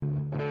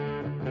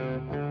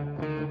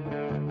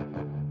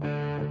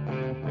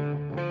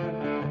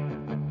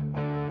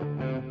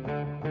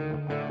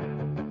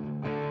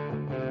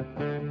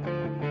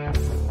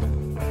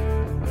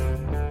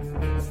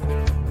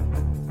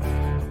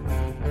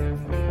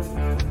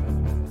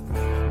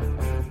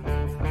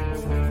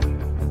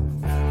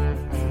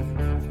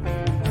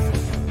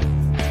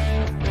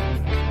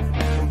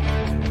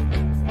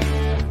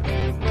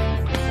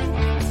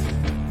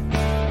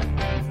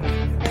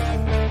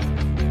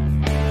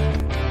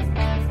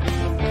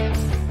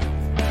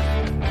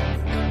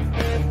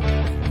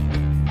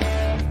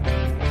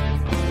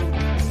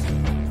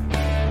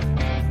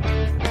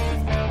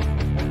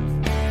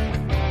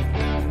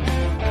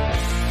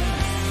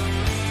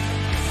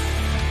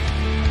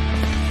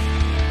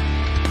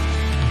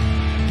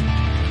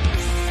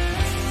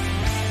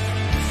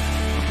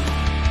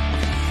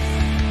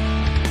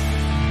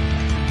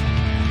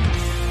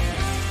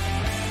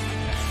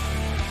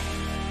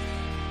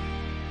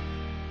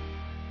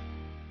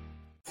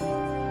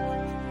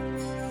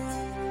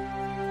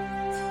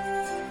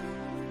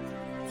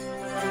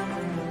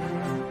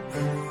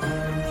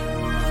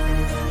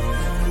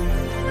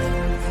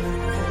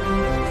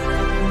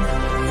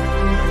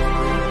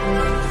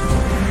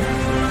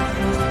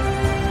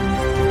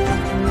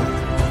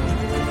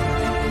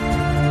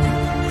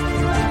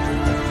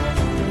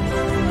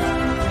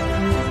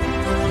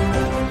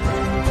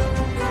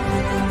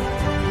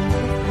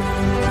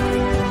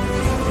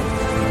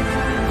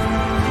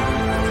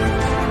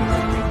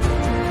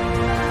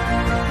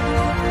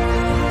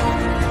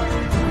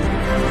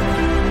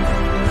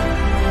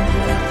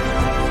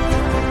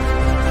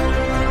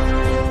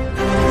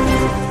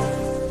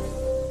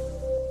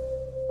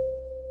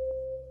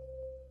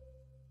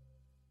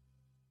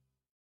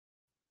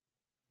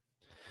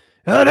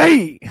All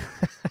right.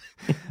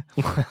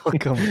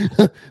 Welcome.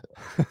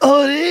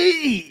 All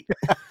right.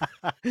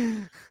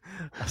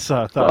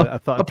 So I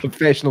thought a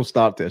professional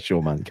start to a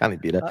show, man. Can't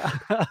it be that?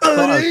 I thought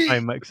I was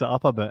trying to mix it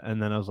up a bit,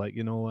 and then I was like,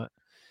 you know what?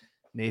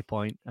 No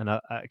point. And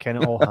it kind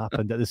of all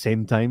happened at the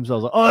same time. So I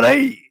was like, all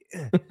right.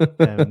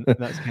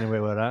 That's kind of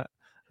where we're at.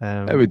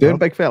 How we doing,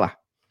 big fella?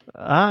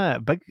 Aye.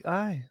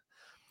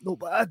 No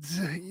bad.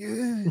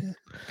 Yeah.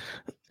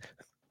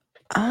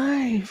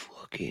 I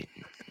fucking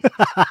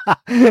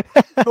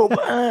no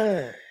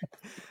bad.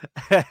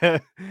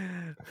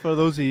 For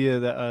those of you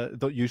that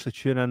don't usually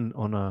tune in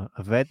on a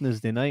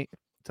Wednesday night,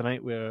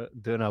 tonight we're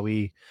doing a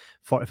wee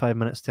 45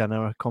 minutes to an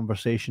hour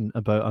conversation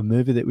about a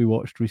movie that we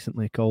watched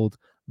recently called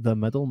The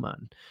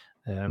Middleman.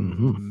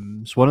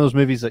 It's one of those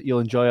movies that you'll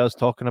enjoy us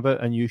talking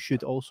about, and you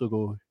should also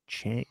go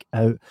check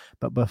out.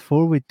 But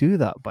before we do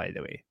that, by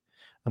the way,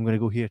 I'm going to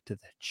go here to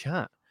the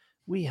chat.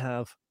 We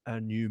have a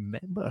new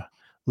member,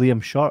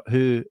 Liam Short,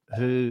 who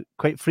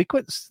quite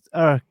frequents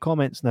our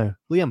comments now.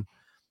 Liam,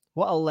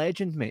 what a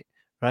legend, mate!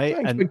 Right,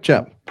 Thanks, and big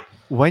chap.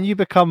 When you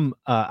become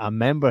a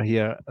member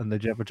here on the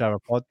Jibber Jabber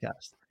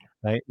podcast,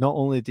 right? Not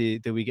only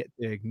do we get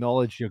to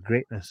acknowledge your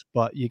greatness,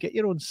 but you get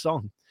your own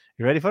song.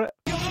 You ready for it?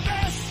 You're the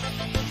best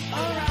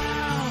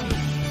around.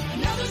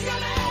 Nothing's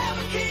gonna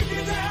ever keep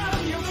you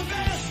down. You're the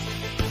best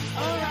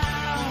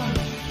around.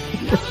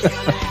 Nothing's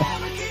gonna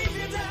ever keep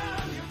you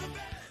down. You're the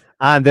best.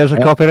 And there's a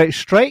copyright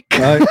strike.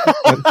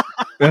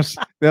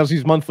 There's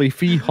his monthly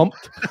fee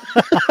humped.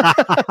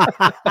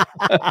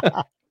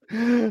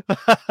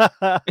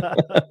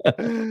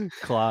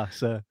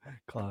 Class. No,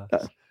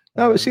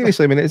 but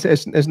seriously, I mean,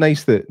 it's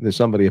nice that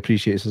somebody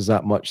appreciates us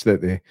that much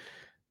that they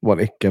want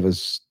to give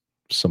us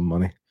some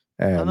money.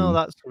 I know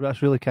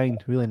that's really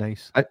kind, really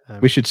nice.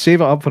 We should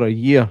save it up for a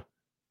year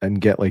and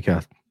get like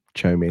a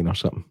chow mein or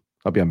something.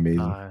 That'd be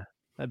amazing.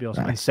 That'd be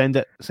awesome. And send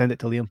it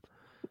to Liam.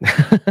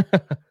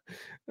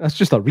 That's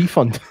just a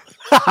refund.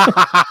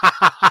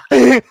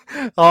 I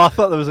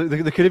thought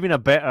there could have been a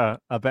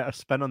better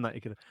spin on that.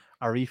 You could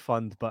a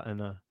refund, but in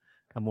a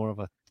more of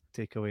a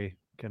takeaway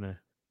kind of.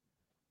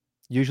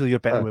 Usually, you're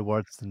better with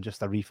words than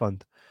just a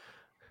refund.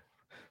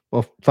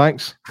 Well,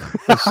 thanks.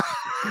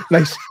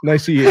 Nice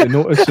of you to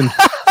notice and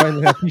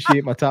finally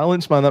appreciate my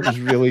talents, man. That was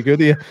really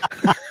good of you.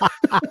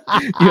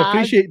 You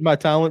appreciate my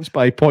talents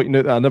by pointing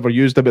out that I never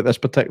used them at this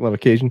particular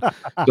occasion.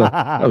 So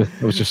I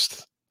was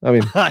just. I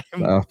mean,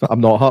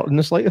 I'm not hurt in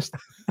the slightest.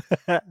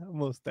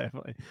 Most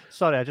definitely.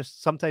 Sorry, I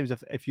just sometimes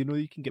if you know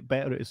you can get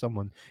better out of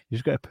someone, you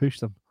just got to push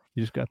them.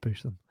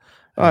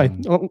 Aye,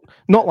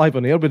 not live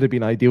on air would have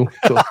been ideal.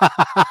 So.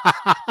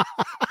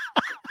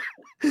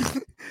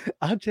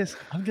 I'm just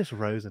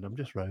rousing.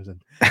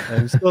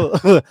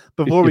 So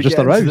before we just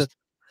get aroused.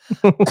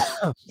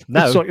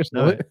 No,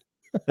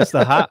 it's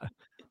the hat.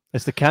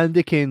 It's the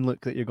candy cane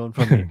look that you're going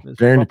for me.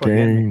 Candy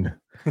cane.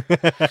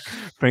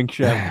 Frank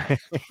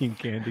champagne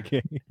candy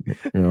cane.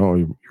 You know,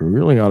 you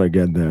really ought to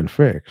get that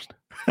fixed.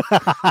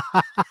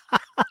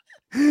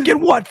 Get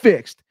what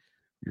fixed?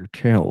 Your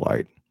tail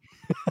light.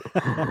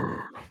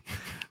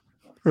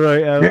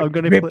 Right, I'm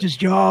going to rip his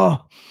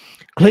jaw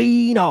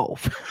clean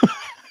off.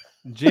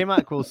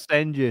 J-Mac will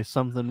send you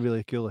something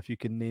really cool if you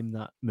can name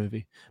that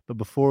movie. But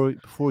before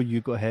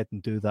you go ahead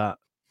and do that,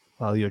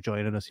 while you're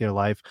joining us here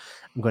live,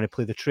 I'm going to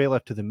play the trailer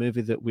to the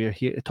movie that we're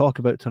here to talk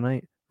about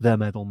tonight, The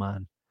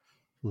Middleman.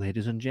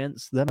 Ladies and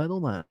gents, The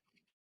Middleman.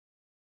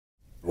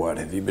 What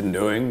have you been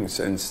doing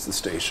since the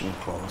station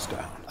closed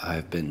down?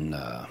 I've been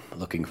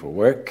looking for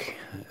work,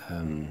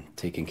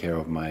 taking care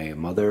of my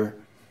mother,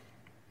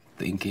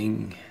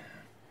 thinking.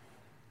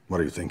 What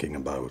are you thinking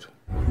about?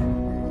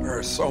 There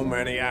are so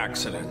many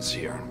accidents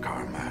here in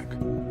Carmack.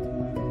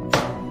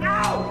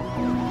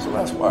 Ow! So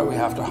that's why we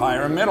have to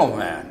hire a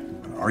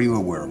middleman. Are you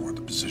aware of what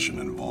the position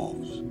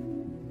involves?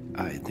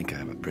 I think I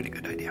have a pretty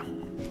good idea.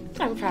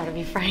 I'm proud of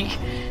you, Frank.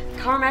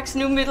 Carmack's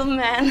new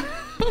middleman.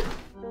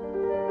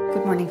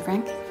 Good morning,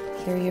 Frank.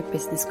 Here are your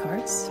business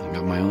cards. I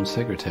got my own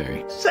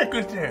secretary.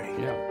 Secretary?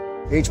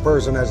 Yeah. Each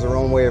person has their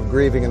own way of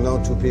grieving, and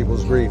no two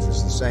people's grief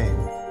is the same.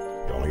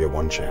 You only get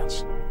one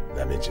chance.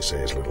 That means you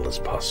say as little as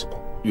possible.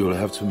 You will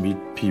have to meet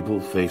people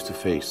face to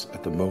face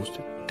at the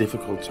most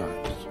difficult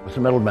times. What's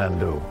a middleman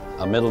do?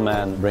 A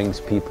middleman brings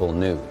people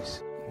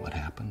news. What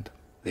happened?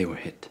 They were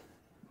hit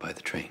by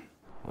the train.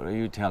 What are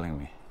you telling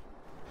me?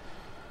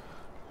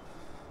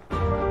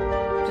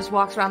 Just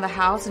walks around the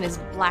house in his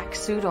black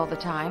suit all the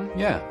time.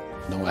 Yeah,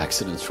 no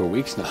accidents for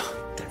weeks now.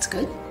 That's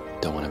good.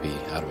 Don't want to be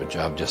out of a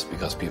job just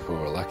because people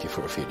were lucky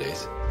for a few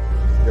days.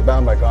 You're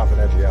bound by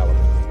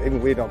confidentiality. Even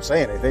if we don't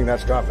say anything,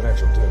 that's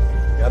confidential too.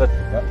 Got it?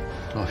 Yep.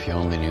 Oh, if you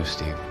only knew,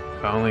 Steve.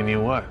 If I only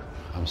knew what?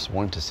 I'm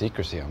sworn to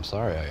secrecy. I'm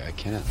sorry, I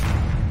can't.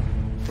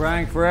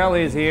 Frank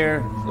Forelli's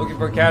here, looking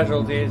for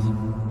casualties.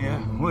 Yeah,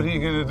 what are you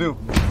gonna do?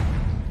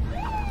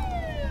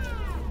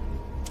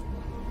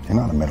 You're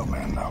not a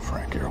middleman now,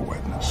 Frank. You're a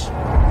witness.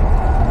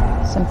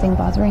 Something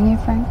bothering you,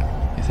 Frank?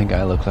 You think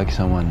I look like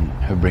someone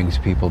who brings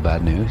people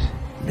bad news?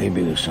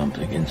 Maybe there's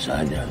something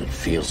inside there that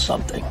feels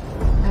something.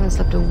 I'm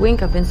haven't slept a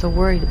wink. I've been so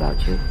worried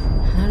about you.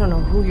 I don't know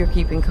who you're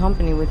keeping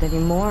company with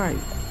anymore.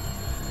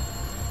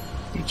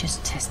 They're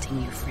just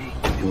testing you, Frank.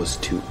 It was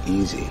too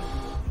easy.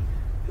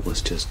 It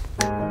was just...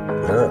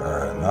 There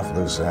are enough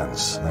loose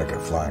ends to make a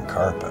flying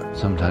carpet.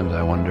 Sometimes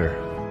I wonder,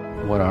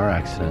 what are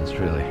accidents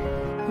really?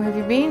 Where have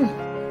you been?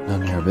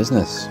 None of your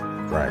business.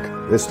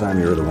 Frank, this time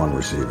you're the one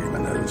receiving the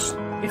news.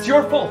 It's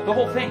your fault, the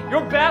whole thing.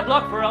 You're bad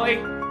luck for Ellie.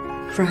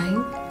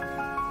 Frank,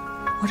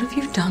 what have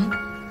you done?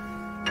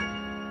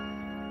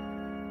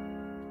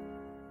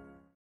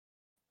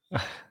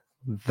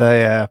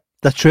 The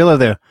trailer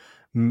there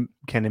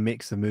kind of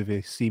makes the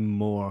movie seem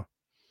more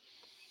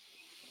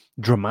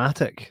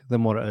dramatic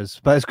than what it is.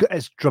 But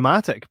it's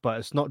dramatic, but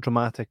it's not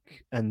dramatic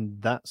in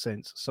that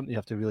sense. It's something you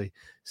have to really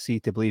see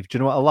to believe. Do you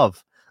know what I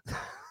love?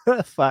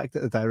 The fact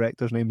that the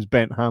director's name is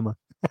Bent Hammer.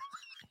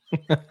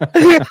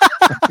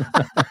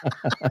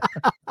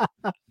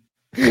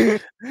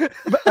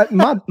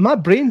 But, my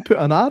brain put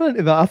an R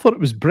into that. I thought it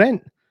was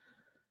Brent.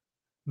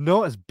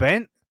 No, it's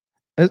Bent.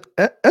 Is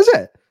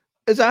it?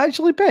 Is it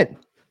actually Bent?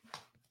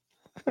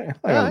 Hang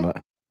on a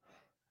minute.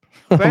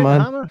 Bent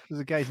Man. Hammer is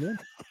the guy's name.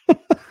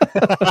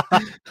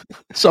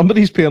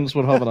 Somebody's parents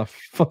were having a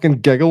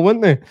fucking giggle,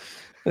 weren't they?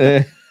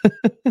 Bent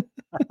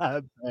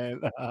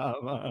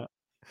Hammer.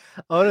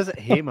 Or is it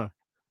Hamer?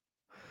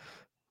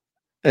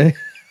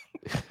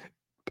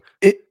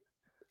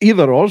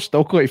 Either or,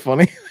 still quite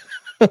funny.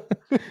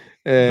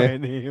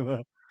 Bent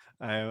Hamer.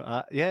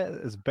 Yeah,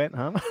 it's Bent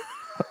Hammer.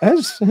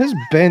 His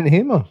Bent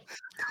Hamer.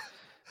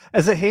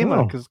 Is it Hamer?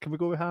 Oh. Because can we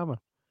go with Hammer?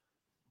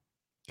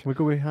 Can we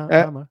go with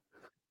Hammer?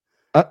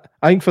 I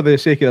think for the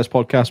sake of this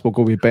podcast, we'll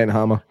go with Bent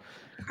Hammer.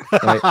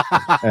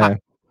 Right.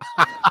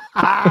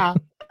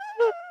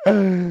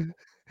 Oh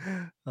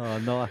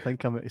no, I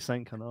think I'm out of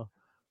sync. I know.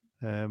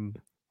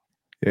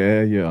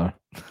 Yeah, you are.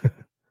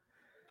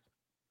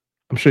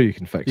 I'm sure you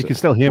can fix it. You can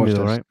still hear me Watch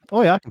though, this. right?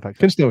 Oh yeah, I can fix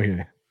Can it. still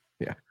hear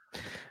you.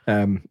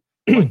 Yeah.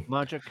 Like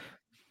magic.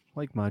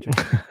 Like magic.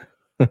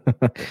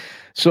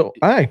 So,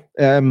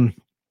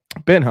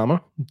 Ben Hammer,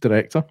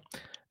 director.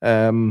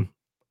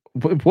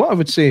 What I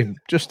would say,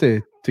 just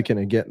to kind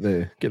of get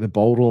the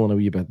ball rolling a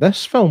wee bit,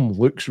 this film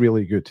looks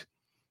really good.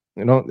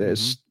 You know,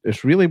 it's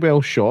really well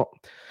shot,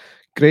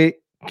 great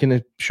kind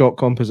of shot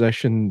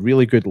composition,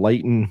 really good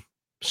lighting,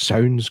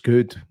 sounds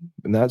good,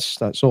 and that's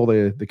all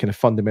the kind of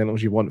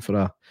fundamentals you want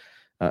for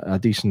a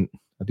decent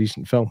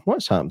film.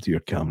 What's happened to your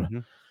camera?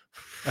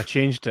 I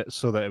changed it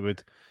so that it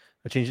would.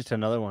 I changed it to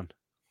another one.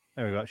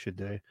 There we go. That should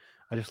do.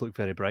 I just look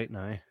very bright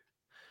now.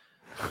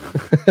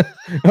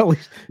 At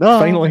least, No.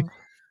 finally.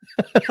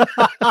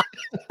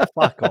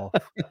 Fuck off.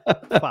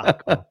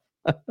 Fuck off.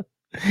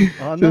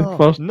 Oh no.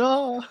 First-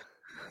 No.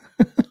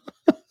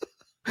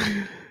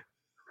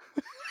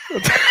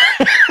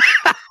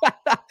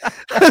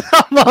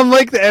 I'm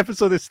like the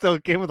episode is still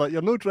came with like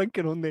you're no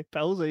drinking on the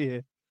pills, are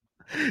you?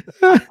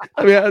 I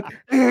mean,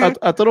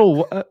 I don't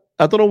know.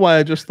 I don't know why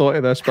I just thought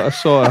of this, but I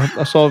saw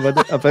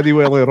a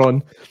video earlier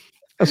on.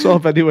 I saw a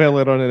video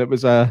earlier on, and it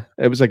was a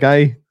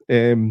guy.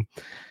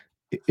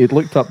 He'd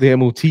looked up the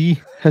MOT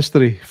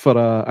history for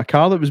a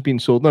car that was being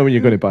sold. Now, when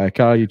you're going to buy a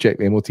car, you check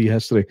the MOT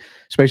history,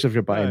 especially if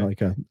you're buying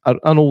like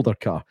an older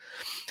car.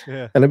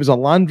 Yeah. And it was a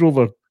Land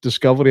Rover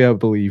Discovery, I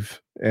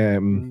believe.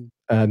 And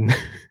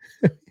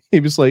he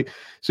was like,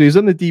 so he's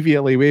on the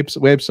DVLA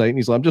website, and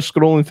he's like, I'm just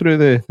scrolling through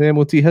the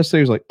MOT history.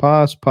 He's like,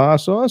 pass.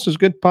 Oh, this is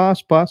good.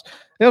 Pass.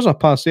 There's a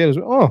pass there. He's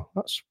like, oh,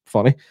 that's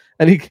funny.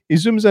 And he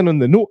zooms in on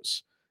the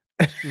notes.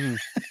 It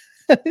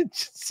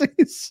just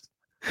says,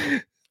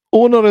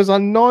 owner is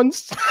unknown.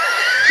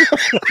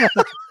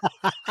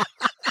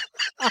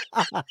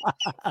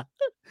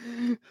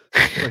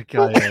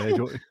 Like,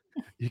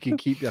 you can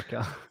keep your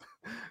car.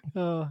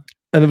 Oh.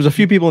 And there was a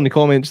few people in the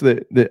comments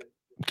that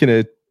kind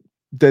of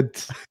did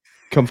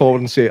come forward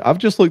and say, I've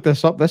just looked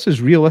this up. This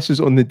is real. This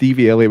is on the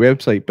DVLA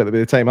website. But by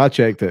the time I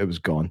checked it, it was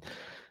gone.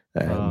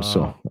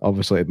 So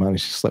obviously it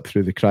managed to slip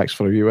through the cracks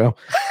for a wee while.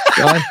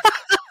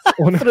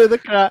 Through the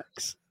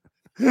cracks.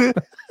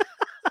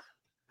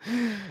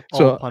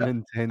 So, all pun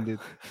intended.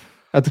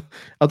 I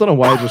don't know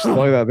why I just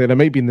thought of that then. It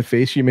might be in the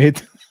face you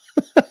made.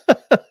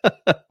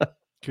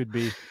 Could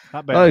be.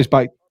 He's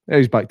back to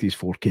his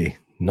 4K.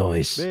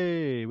 Nice.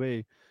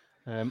 Way.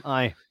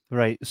 Aye.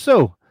 Right.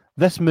 So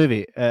this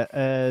movie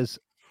is,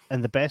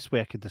 in the best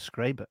way I could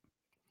describe it,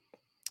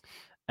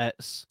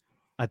 it's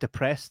a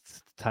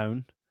depressed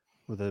town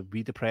with a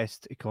wee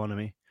depressed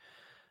economy.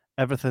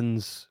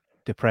 Everything's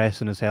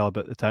depressing as hell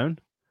about the town,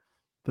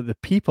 but the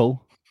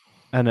people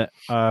in it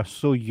are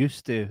so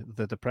used to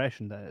the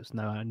depression that it's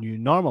now a new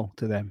normal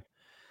to them.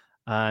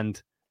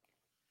 And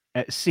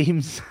it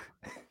seems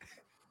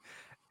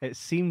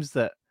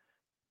that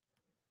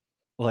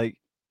like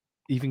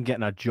even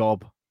getting a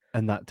job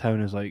in that town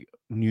is like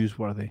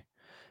newsworthy.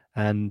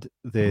 And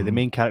the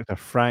main character,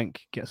 Frank,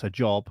 gets a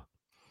job,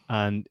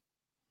 and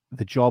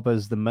the job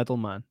is the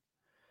middleman.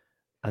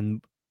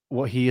 And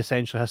what he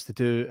essentially has to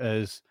do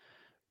is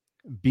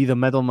be the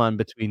middleman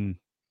between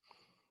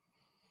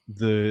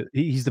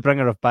he's the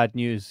bringer of bad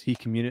news. He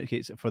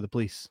communicates it for the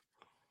police.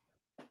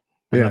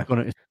 And Yeah.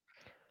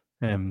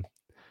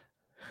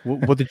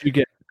 What did you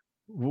get?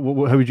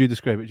 How would you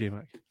describe it,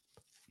 J-Mac?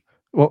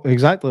 Well,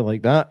 exactly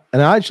like that.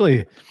 And I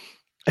actually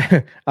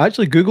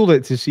Googled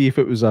it to see if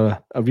it was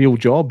a real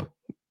job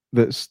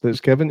that's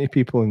given to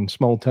people in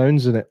small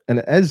towns, and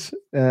it is.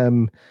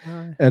 In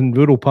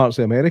rural parts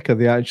of America,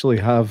 they actually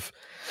have,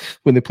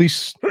 when the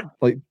police,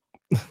 like,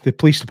 the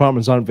police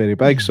departments aren't very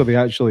big, so they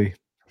actually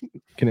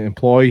can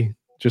employ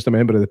just a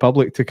member of the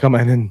public to come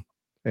in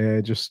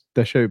and just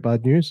dish out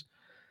bad news.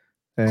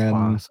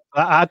 Class.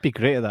 I'd be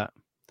great at that.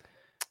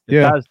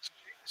 Yeah,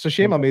 it's a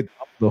shame I made it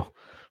up though.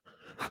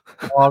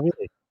 Oh,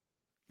 really?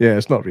 Yeah,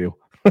 it's not real.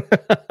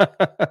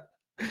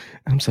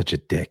 I'm such a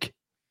dick.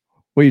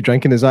 What are you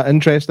drinking? Is that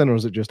interesting, or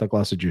is it just a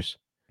glass of juice?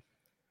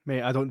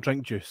 Mate, I don't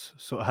drink juice,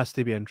 so it has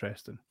to be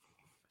interesting.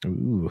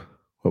 Ooh.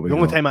 The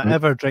only time I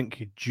ever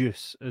drink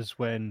juice is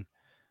when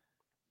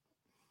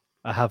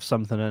I have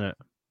something in it.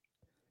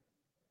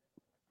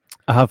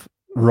 I have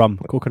rum,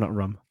 coconut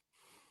rum.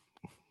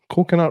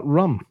 Coconut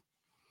rum.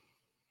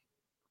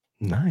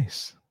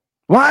 Nice.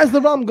 Why is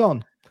the rum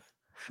gone?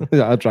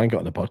 I drank it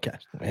on the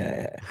podcast.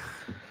 Yeah.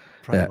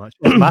 Pretty much.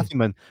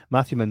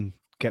 Matthewman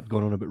kept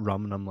going on about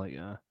rum, and I'm like,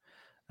 I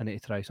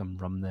need to try some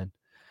rum then.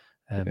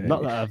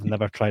 Not that I've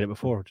never tried it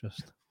before,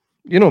 just.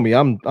 You know me,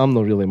 I'm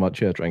not really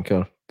much of a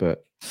drinker,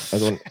 but I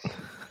don't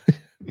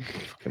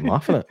fucking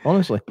laugh at it,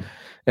 honestly.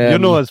 You're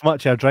not as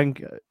much a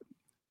drinker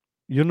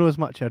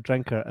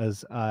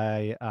as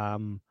I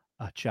am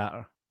a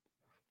chatter.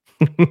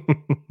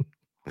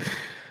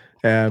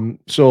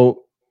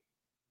 So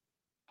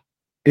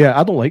yeah,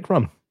 I don't like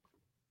rum.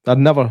 I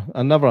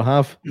never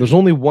have. There's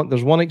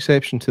one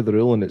exception to the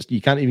rule, and it's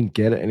you can't even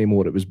get it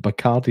anymore. It was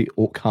Bacardi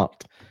Oak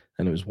Heart,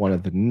 and it was one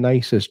of the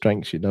nicest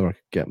drinks you'd never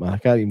get, man. I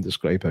can't even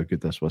describe how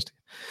good this was to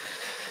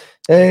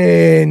you.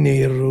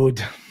 Any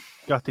road.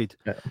 Gutted.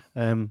 Yeah.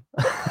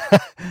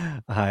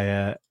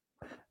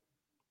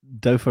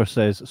 Douffer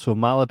says, so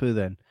Malibu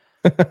then?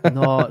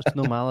 No, it's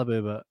no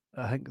Malibu, but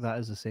I think that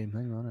is the same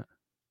thing, isn't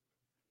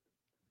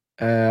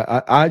it?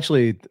 I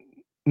actually,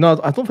 no,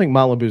 I don't think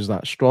Malibu is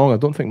that strong. I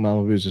don't think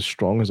Malibu is as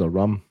strong as a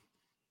rum.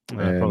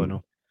 Probably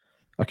no.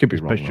 I could be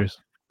wrong.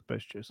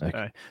 Best juice.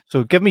 Okay.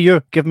 So give me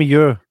your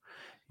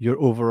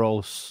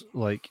overall,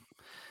 like,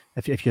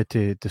 if you had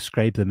to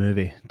describe the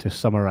movie, to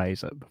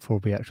summarize it before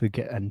we actually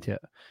get into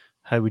it,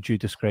 how would you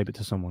describe it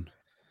to someone?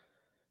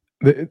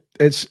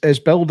 It's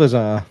billed as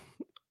a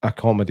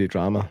comedy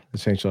drama,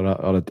 essentially,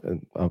 or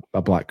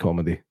a black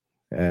comedy,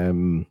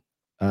 and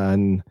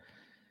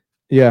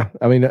yeah,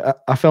 I mean,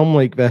 a film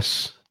like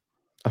this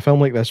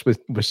with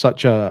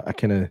such a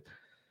kind of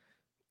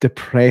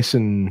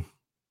depressing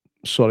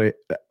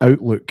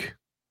outlook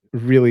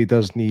really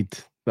does need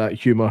that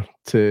humor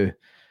to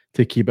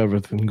keep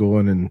everything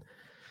going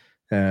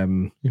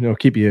and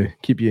keep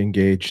you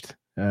engaged.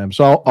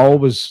 So I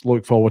always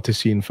look forward to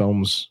seeing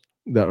films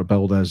that are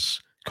billed as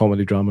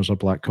comedy dramas or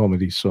black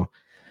comedies. So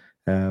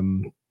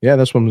yeah,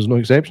 this one was no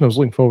exception. I was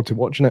looking forward to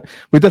watching it.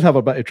 We did have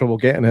a bit of trouble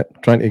getting it,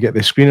 trying to get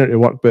the screener to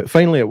work, but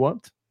finally it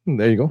worked.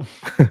 There you go.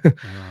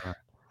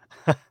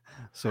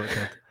 So it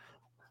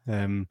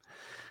did.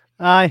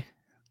 Aye.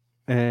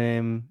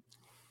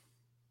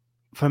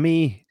 For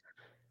me,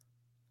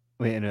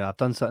 wait, no, I've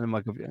done something in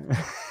my computer.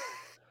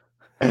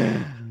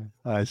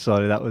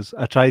 Sorry,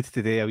 I tried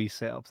today a wee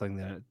setup thing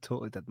there. It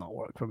totally did not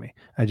work for me.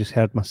 I just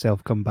heard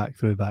myself come back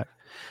through back.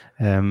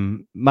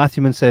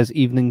 Matthewman says,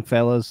 evening,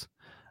 fellas.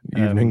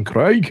 Evening,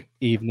 Craig.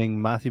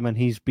 Evening, Matthewman.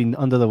 He's been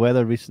under the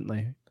weather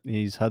recently.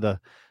 He's had a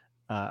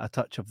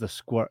touch of the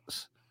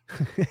squirts.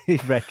 He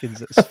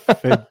reckons it's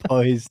food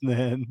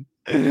poisoning.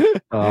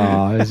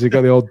 Has he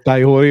got the old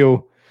diarrhea?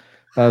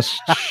 That's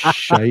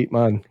shite,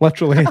 man.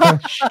 Literally.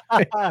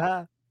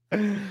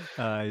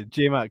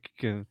 J-Mac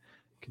can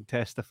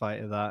testify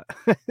to that.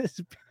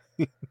 It's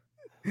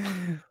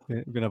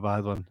been a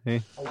bad one, eh?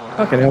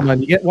 Fucking hell,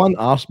 man. You get one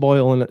arse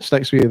boil and it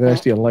sticks with you the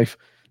rest of your life.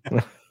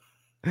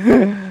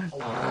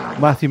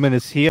 Matthewman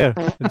is here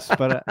in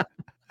spirit.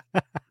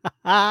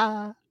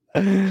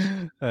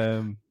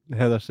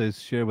 Heather says,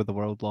 share with the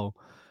world, lol.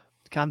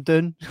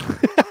 Camden.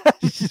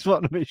 She's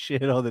wanting to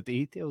share all the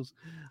details.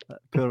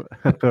 Poor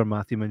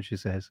Matthewman, she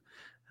says.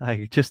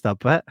 Aye, just a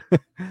bit.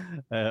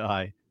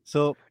 Aye.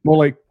 So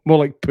more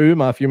like poo,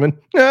 Matthewman.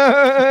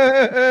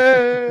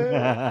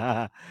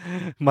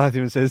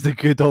 Matthewman says the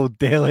good old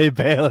Daily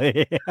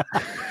Belly.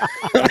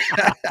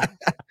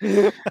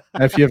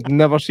 If you've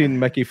never seen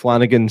Mickey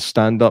Flanagan's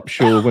stand-up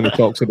show when he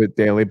talks about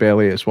Daily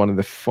Belly, it's one of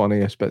the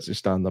funniest bits of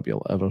stand-up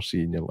you'll ever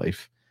see in your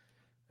life.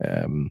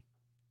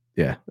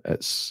 Yeah,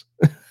 it's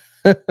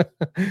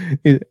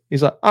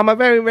he's like, I'm a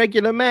very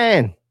regular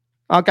man.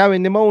 I'll go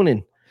in the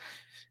morning.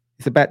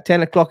 It's about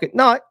 10 o'clock at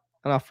night,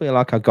 and I feel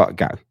like I got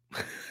to go.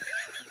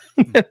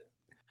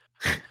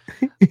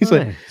 He's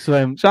like,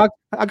 so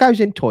I goes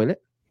in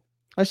toilet,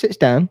 I sits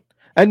down,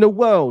 and the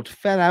world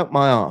fell out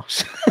my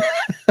arse.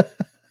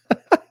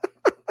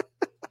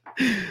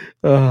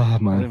 Oh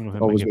man,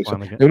 always makes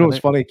me, you know what's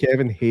funny?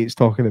 Kevin hates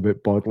talking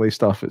about bodily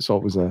stuff. It's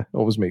always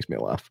makes me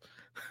laugh.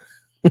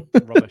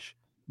 Rubbish.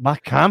 My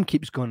cam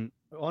keeps going.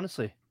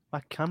 Honestly,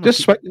 My camera.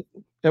 Just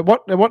it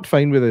worked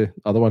fine with the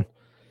other one.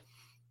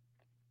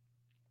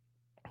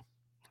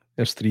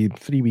 There's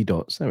three wee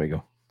dots. There we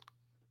go.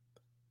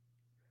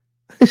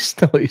 It's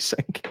still out of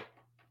sync.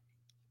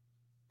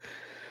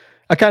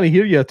 I can't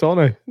hear you at all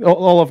now.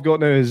 All I've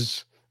got now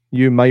is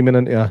you miming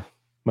into a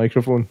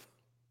microphone.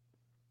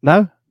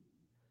 No?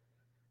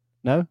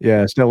 No?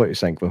 Yeah, it's still out of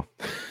sync though.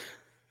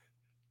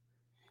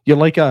 You're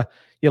like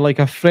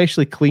a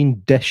freshly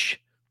cleaned dish.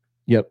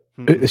 Yep,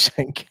 out of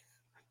sync.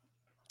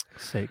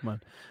 Sake,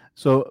 man.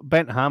 So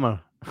Bent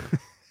Hammer,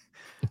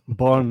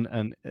 born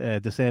on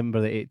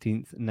December the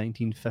 18th,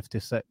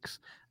 1956,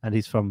 and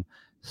he's from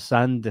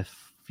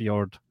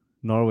Sandefjord,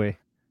 Norway.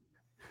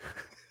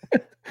 I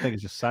think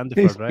it's just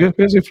Sandefjord, right?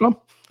 Where's he from?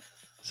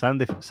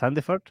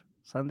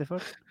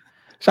 Sandefjord?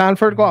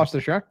 Sanford,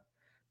 Gloucestershire.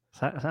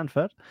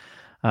 Sandford.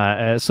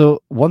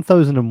 So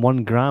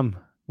 1001 Gram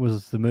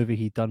was the movie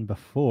he'd done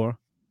before,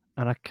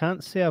 and I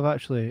can't say I've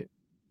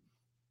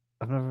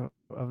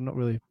not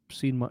really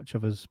seen much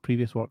of his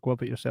previous work. What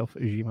about yourself,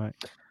 Ujima?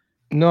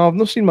 No, I've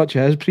not seen much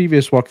of his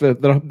previous work.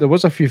 There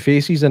was a few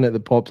faces in it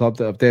that popped up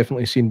that I've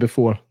definitely seen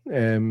before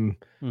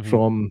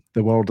from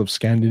the world of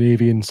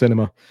Scandinavian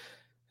cinema.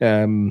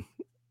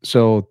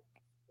 So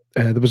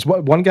there was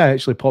one guy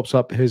actually pops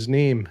up. His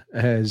name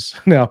is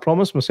now. I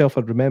promised myself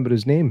I'd remember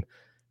his name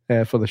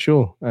for the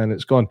show, and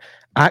it's gone.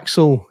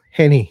 Axel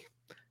Henny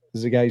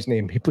is the guy's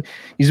name.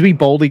 He's a wee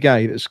baldy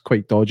guy that's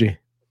quite dodgy.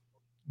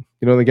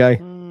 You know the guy.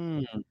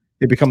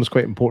 He becomes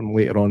quite important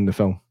later on in the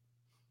film.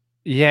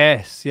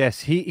 Yes.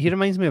 He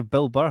reminds me of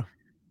Bill Burr.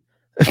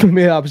 I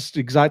mean, that was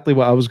exactly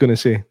what I was going to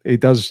say. He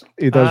does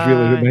really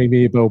remind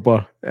me of Bill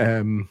Burr.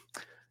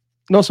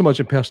 Not so much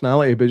in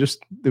personality, but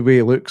just the way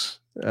he looks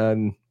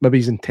and maybe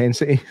his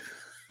intensity.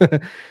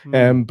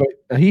 But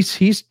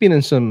he's been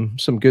in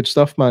some good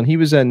stuff, man. He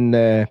was in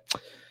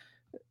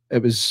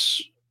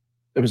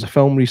it was a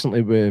film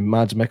recently with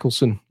Mads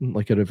Mikkelsen,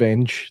 like a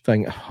revenge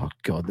thing. Oh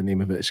God, the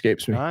name of it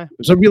escapes me. It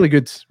was a really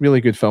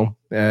good film.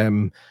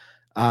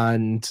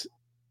 And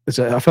it's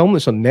a film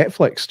that's on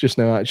Netflix just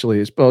now. Actually,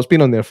 it's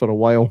been on there for a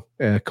while.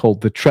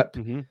 Called The Trip,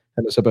 and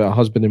it's about a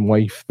husband and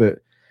wife that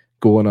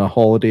go on a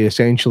holiday,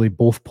 essentially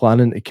both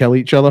planning to kill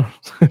each other,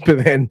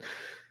 but then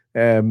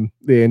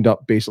they end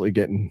up basically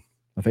getting.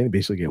 I think they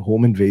basically get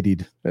home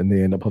invaded, and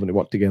they end up having to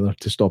work together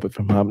to stop it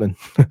from happening.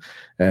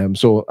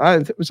 So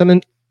it was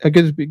a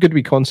good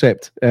wee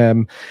concept.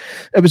 It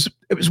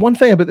was one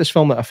thing about this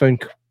film that I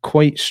found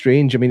quite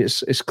strange. I mean,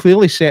 it's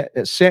clearly set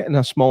in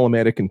a small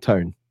American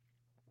town,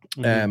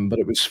 but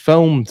it was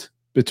filmed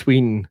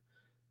between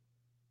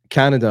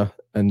Canada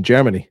and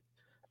Germany,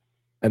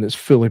 and it's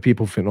full of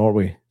people from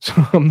Norway. So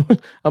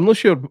I'm not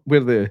sure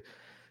what's the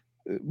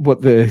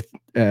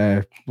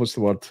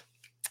word.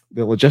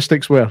 The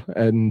logistics were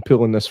in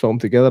pulling this film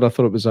together. I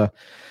thought it was a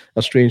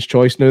strange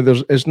choice. Now,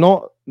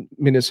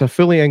 it's a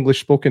fully English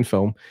spoken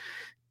film.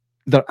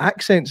 Their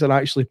accents are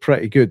actually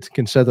pretty good,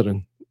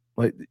 considering.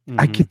 Like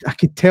I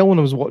could tell when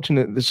I was watching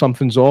it that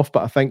something's off,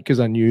 but I think because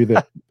I knew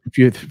that a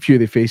few of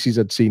the faces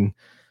I'd seen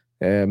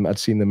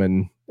them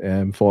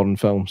in foreign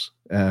films.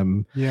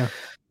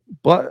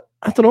 But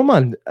I don't know,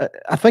 man.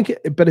 I think,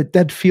 but it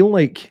did feel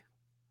like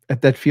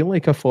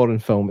a foreign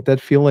film. It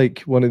did feel like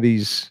one of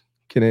these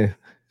kind of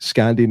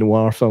Scandi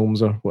noir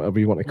films or whatever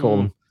you want to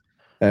call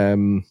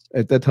them.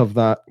 It did have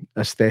that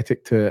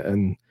aesthetic to it,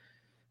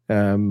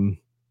 and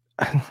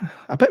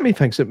I bet me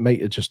thinks it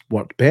might have just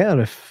worked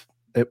better if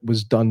it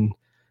was done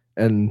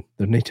in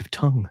their native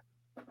tongue.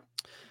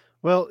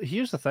 Well,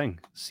 here's the thing.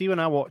 See, when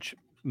I watch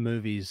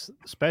movies,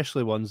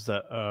 especially ones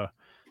that are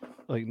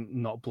like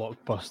not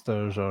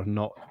blockbusters or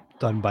not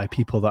done by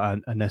people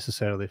that I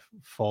necessarily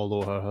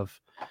follow or have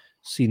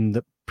seen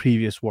the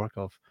previous work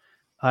of,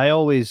 I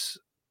always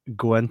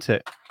go into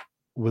it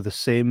with the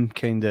same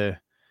kind of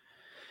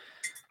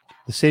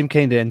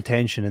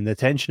intention, and the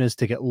intention is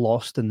to get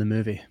lost in the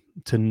movie,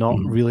 to not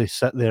really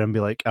sit there and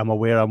be like, I'm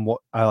aware I'm what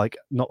I like,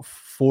 not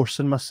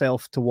forcing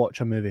myself to watch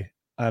a movie.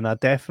 And I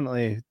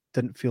definitely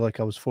didn't feel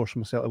like I was forcing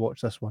myself to watch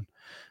this one.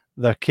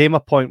 There came a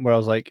point where I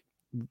was like,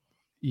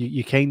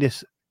 you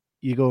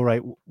go,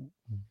 right,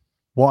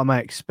 what am I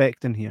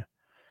expecting here?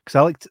 Because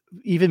I liked,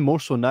 even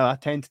more so now, I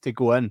tend to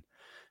go in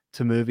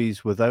to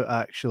movies without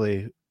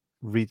actually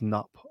reading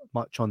up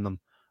much on them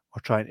or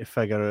trying to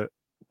figure out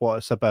what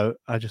it's about.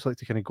 I just like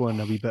to kind of go in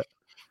a wee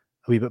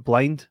bit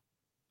blind.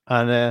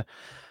 And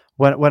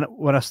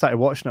when I started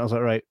watching it, I was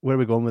like, right, where are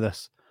we going with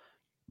this?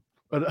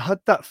 But it had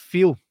that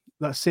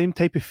same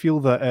type of feel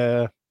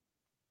that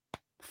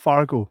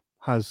Fargo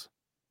has,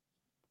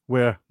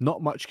 where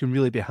not much can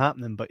really be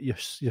happening, but you're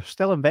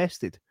still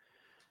invested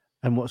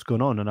in what's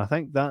going on. And I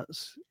think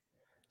that's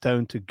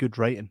down to good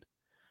writing.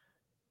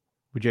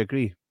 Would you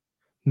agree?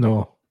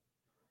 No.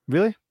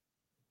 Really?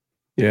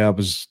 Yeah,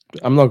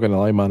 I'm not going to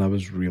lie, man. I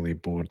was really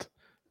bored.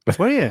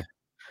 Were you?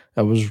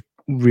 I was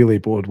really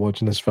bored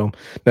watching this film.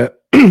 Now,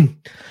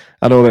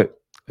 I know that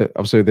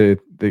obviously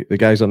the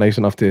guys are nice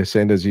enough to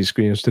send us these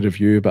screens to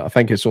review, but I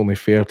think it's only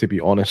fair to be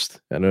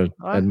honest in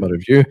my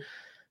review.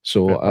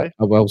 So I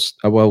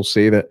will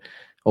say that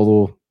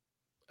although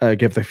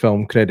give the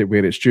film credit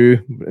where it's due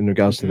in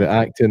regards to the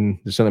acting,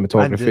 the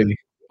cinematography,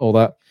 all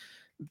that.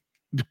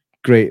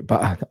 Great,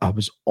 but I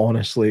was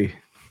honestly,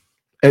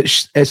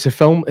 it's a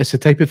film. It's a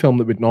type of film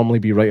that would normally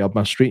be right up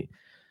my street,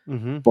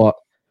 but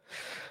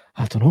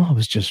I don't know. I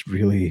was just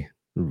really,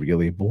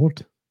 really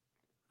bored.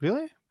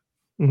 Really?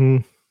 Mm-hmm.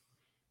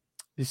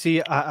 You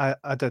see,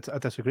 I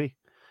disagree.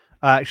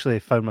 I actually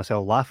found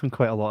myself laughing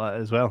quite a lot at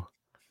it as well.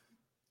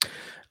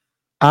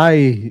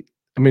 I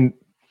mean,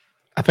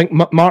 I think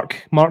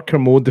Mark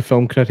Kermode, the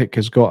film critic,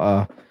 has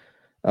got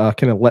a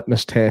kind of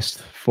litmus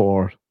test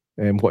for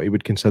what he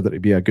would consider to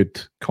be a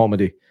good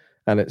comedy,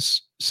 and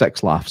it's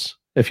 6 laughs.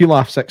 If you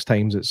laugh 6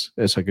 times,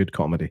 it's a good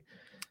comedy.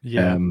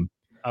 Yeah,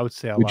 I would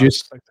say I would laughed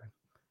 6 times.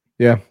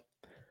 Yeah,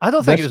 I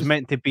don't think it was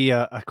meant to be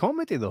a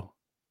comedy though.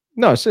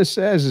 No, it's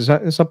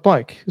a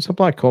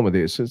black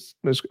comedy. It's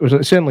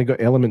certainly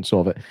got elements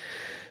of it,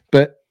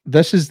 but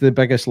this is the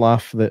biggest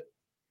laugh that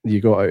you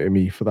got out of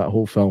me for that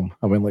whole film.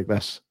 I went like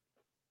this.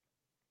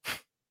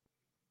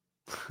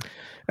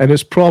 And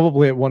it's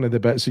probably at one of the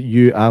bits that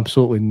you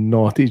absolutely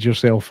knotted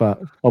yourself at.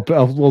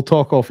 We'll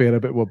talk off air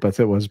about what bit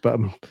it was, but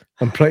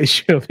I'm pretty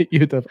sure that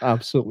you'd have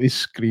absolutely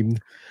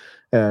screamed.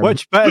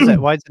 Which bit is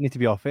it? Why does it need to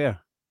be off air?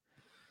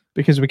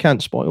 Because we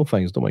can't spoil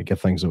things. Don't want to give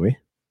things away.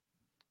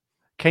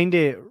 Kind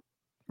of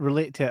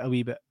relate to it a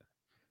wee bit.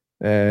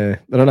 They're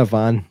in a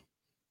van.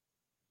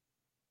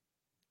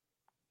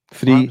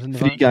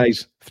 Three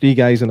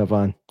guys in a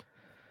van,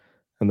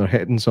 and they're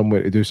heading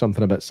somewhere to do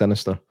something a bit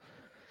sinister.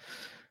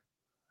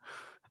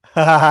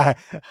 I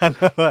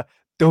know.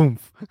 Don't.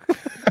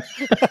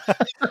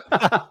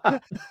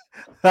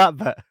 That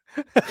bit.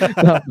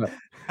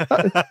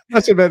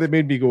 That's the bit that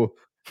made me go.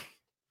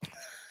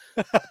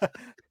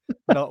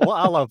 No, what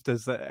I loved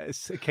is that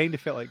it kind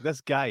of felt like this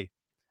guy,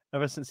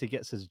 ever since he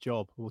gets his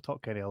job, we'll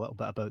talk kind of a little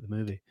bit about the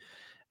movie.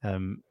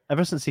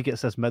 Ever since he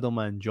gets this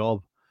middleman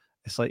job,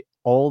 it's like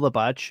all the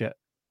bad shit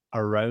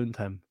around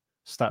him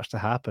starts to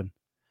happen,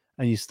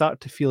 and you start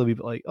to feel a wee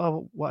bit like,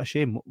 oh, what a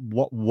shame,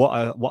 what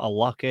a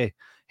luck, eh?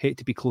 Hate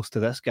to be close to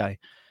this guy.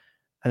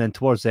 And then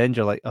towards the end,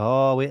 you're like,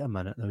 oh, wait a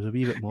minute, there's a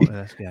wee bit more to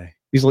this guy.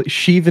 He's like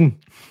sheathing.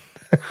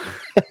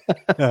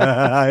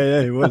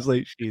 Yeah, he was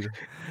like sheathing.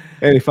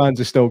 Any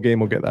fans of Still Game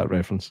will get that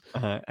reference.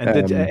 And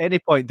at any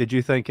point did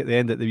you think at the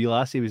end that the wee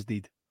lassie was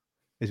dead?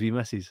 His wee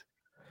missus?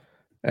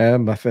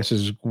 If this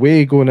is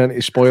way going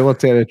into spoiler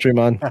territory,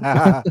 man.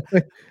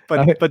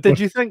 but did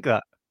you think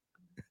that?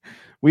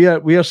 We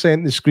are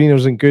sent the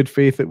screeners in good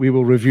faith that we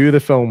will review the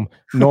film,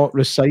 not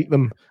recite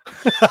them.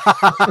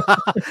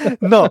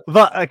 No,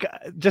 but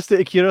just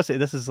out of curiosity,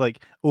 this is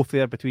like off the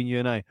air between you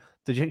and I.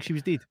 Did you think she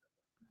was dead?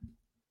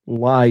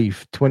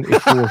 Live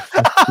 24,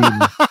 15,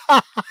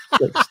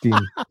 16,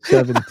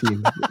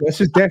 17. This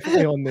is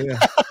definitely on there.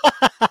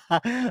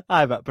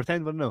 Aye, but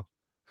pretend we're no.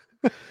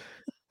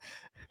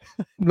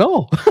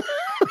 No.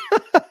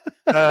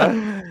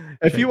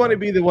 If you want to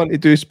be the one to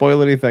do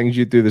spoilery things,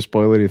 you do the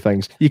spoilery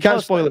things. You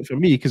can't spoil it for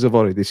me because I've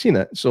already seen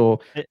it,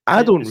 so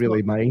I don't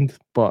really mind.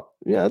 But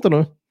yeah, I don't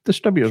know.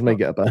 Distributors might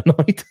get a bit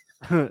annoyed.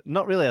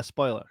 Not really a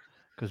spoiler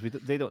because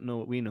they don't know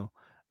what we know,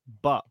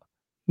 but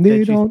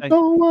they don't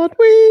know what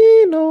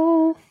we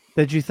know.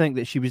 Did you think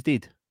that she was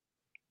dead?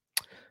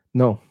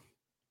 No.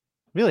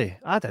 Really?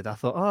 I did. I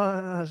thought,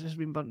 oh, it's just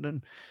been burnt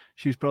down.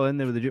 She was probably in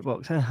there with the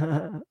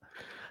jukebox.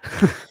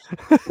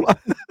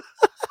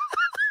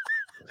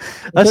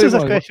 This is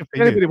a question for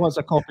you. If anybody wants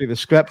a copy of the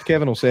script,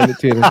 Kevin will send it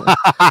to you.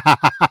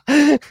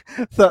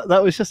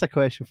 That was just a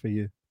question for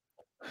you.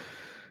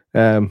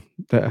 I'm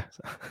going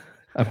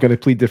to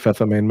plead the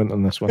Fifth Amendment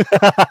on this one.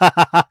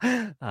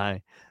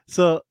 Aye.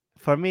 So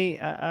for me,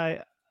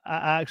 I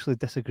actually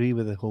disagree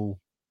with the whole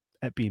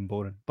it being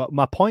boring. But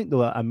my point,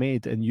 though, I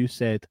made, and you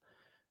said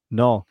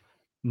no.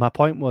 My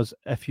point was,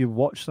 if you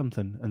watch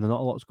something and there's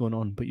not a lot's going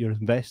on, but you're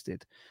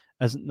invested,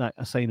 isn't that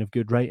a sign of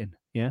good writing?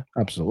 Yeah,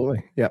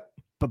 absolutely. Yeah.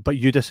 But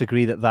you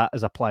disagree that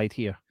is applied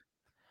here.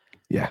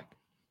 Yeah.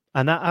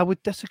 And I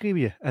would disagree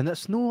with you. And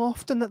it's no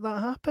often that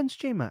happens,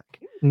 J-Mac.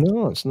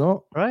 No, it's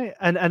not. Right.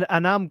 And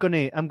I'm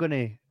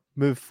gonna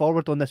move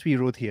forward on this wee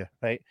road here,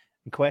 right?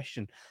 And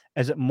question: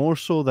 is it more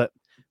so that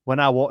when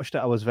I watched it,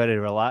 I was very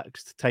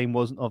relaxed, time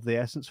wasn't of the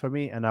essence for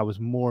me, and I was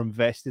more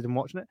invested in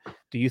watching it?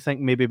 Do you think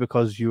maybe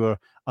because you were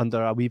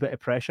under a wee bit of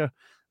pressure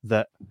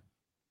that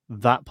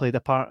played a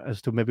part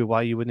as to maybe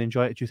why you wouldn't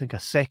enjoy it? Do you think a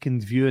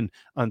second viewing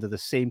under the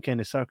same kind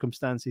of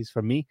circumstances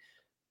for me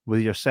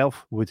with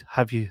yourself would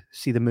have you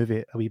see the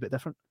movie a wee bit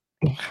different?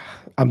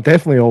 I'm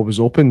definitely always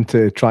open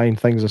to trying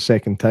things a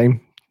second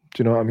time.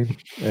 Do you know what I mean?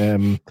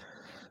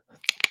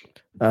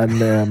 I'm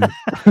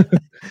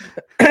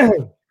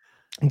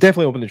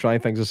definitely open to trying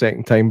things a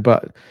second time,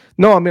 but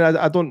no, I mean,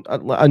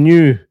 I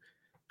knew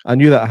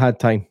that I had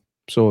time,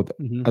 so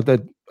I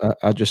did.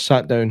 I just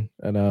sat down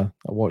and I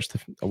watched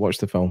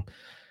the film,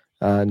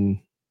 and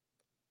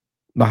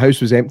my house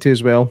was empty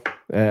as well.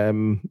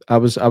 I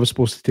was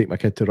supposed to take my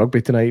kid to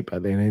rugby tonight,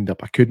 but then ended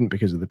up I couldn't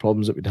because of the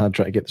problems that we'd had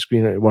trying to get the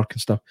screener to work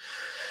and stuff.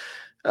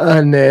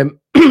 And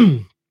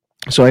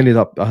So I ended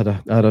up, I had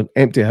an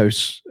empty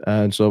house,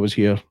 and so I was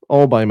here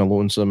all by my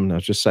lonesome, and I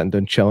was just sitting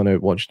down, chilling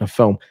out, watching a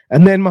film.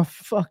 And then my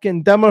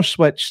fucking dimmer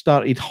switch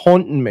started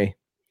haunting me.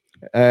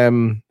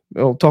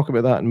 We'll talk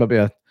about that in maybe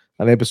an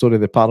episode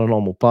of the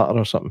Paranormal Patter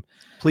or something.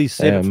 Please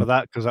save it for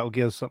that, because that'll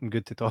give us something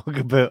good to talk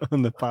about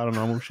on the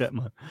paranormal shit,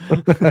 man.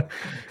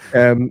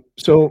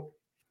 So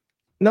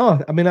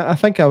no, I mean, I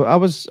think I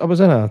was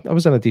in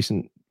a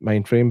decent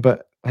mind frame,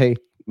 but hey,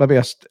 maybe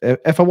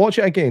if I watch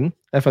it again,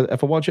 if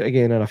I watch it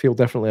again and I feel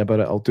differently about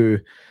it, I'll do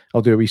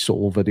a wee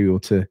solo video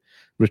to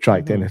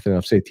retract anything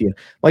I've said to you.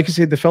 Like I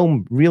said, the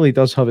film really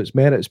does have its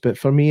merits, but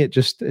for me, it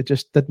just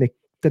didn't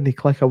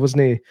click. I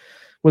wasn't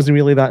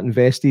really that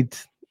invested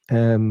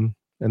in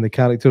the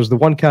characters. The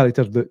one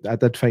character that I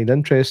did find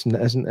interesting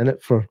that isn't in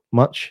it for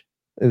much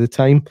at the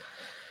time.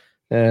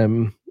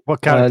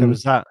 What character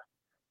was that?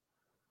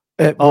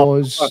 It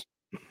was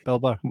Bill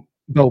Burr.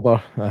 Bill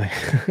Burr, aye.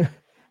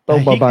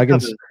 Bill Burr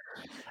Baggins.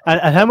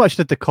 And how much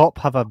did the cop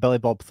have a Billy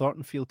Bob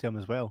Thornton feel to him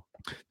as well?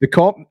 The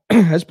cop,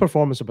 his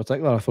performance in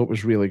particular, I thought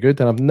was really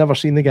good, and I've never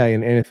seen the guy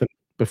in anything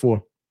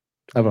before,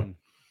 ever.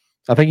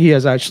 I think he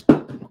is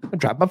actually. I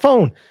dropped my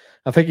phone.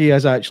 I think he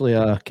is actually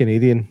a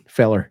Canadian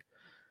feller.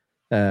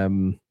 But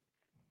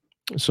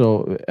no,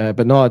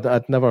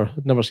 I'd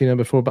never seen him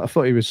before. But I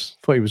thought he was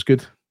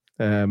good.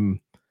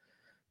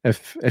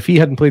 If he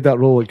hadn't played that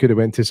role, it could have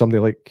went to somebody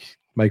like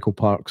Michael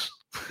Parks.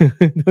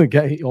 The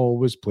guy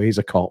always plays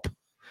a cop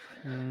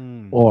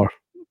or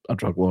a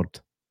drug lord.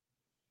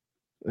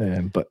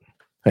 But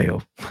hey,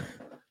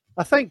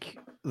 I think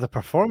the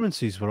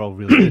performances were all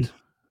really good.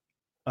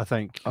 I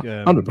think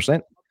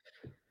 100%.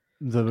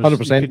 100%.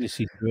 Couldn't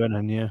see through it,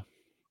 and yeah.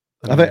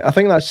 I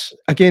think that's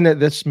again.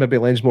 This maybe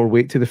lends more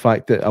weight to the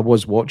fact that I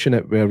was watching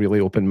it with a really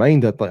open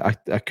mind. Like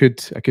I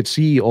could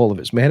see all of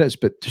its merits,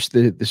 but just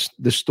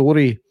the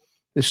story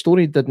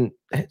didn't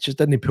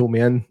pull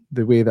me in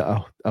the way that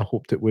I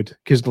hoped it would.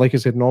 Because like I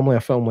said, normally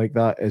a film like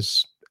that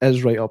is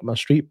right up my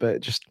street, but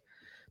it just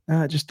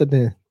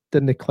didn't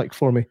click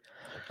for me.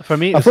 For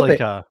me, it's like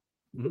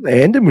the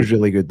ending was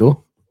really good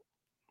though.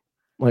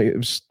 Like it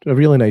was a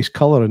really nice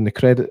color in the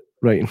credit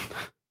writing.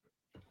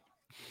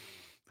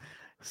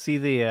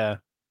 See, I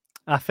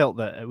felt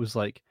that it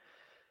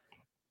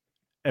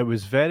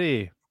was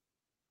very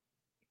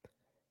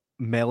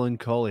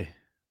melancholy,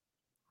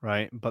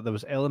 right? But there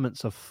was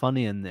elements of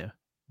funny in there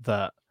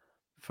that,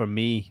 for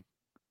me,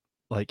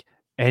 like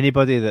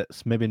anybody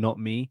that's maybe not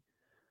me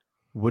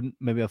wouldn't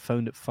maybe have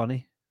found it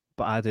funny,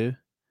 but I do.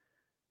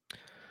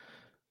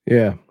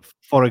 Yeah.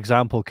 For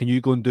example, can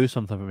you go and do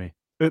something for me?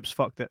 Oops,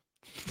 fucked it.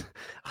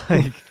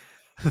 Like,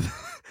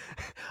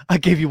 I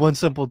gave you one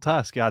simple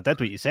task. Yeah, I did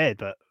what you said,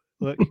 but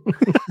look,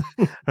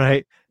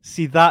 right?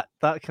 See that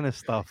kind of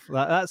stuff.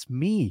 That's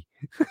me.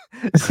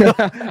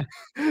 I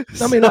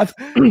mean,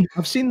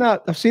 I've seen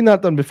that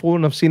done before,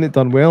 and I've seen it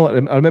done well. I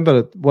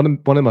remember one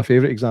of my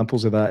favorite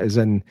examples of that is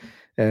in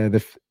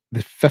the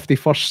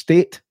 51st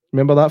State.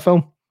 Remember that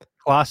film?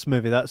 Class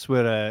movie. That's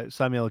where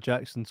Samuel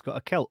Jackson's got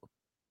a kilt.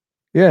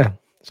 Yeah,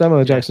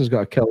 Samuel Jackson's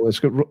got a kilt. It's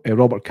got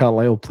Robert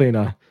Carlyle playing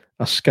a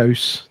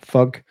Scouse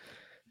thug.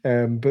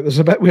 But there's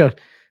a bit where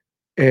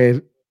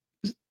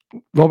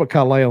Robert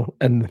Carlyle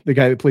and the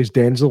guy that plays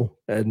Denzel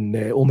in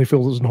Only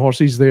Fools and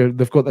Horses,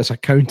 they've got this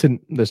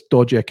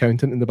dodgy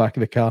accountant in the back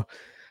of the car.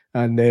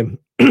 And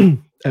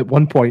at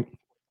one point,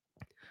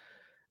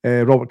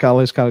 Robert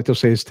Carlyle's character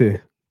says to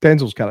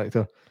Denzel's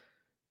character,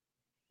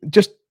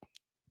 just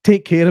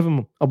take care of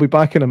him. I'll be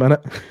back in a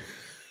minute.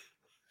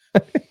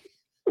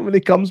 When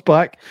he comes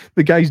back,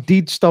 the guy's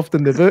deed stuffed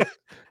in the boot.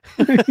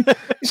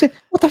 He said,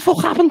 what the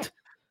fuck happened?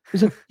 He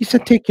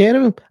said, take care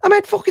of him. I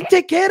meant fucking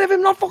take care of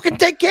him, not fucking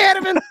take care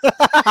of him.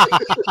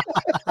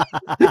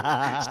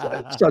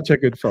 Such a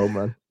good film,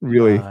 man.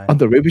 Really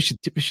underrated.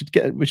 We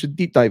should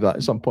deep dive that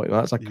at some point.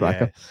 That's a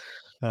cracker.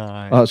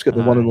 Yes. It's got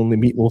the one and only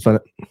Meatloaf in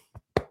it.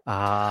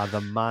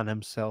 The man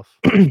himself.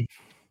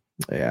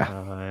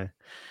 Yeah.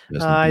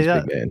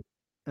 Big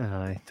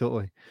man.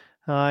 Totally.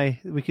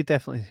 We could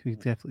definitely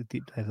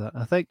deep dive that.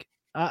 I think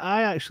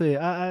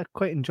I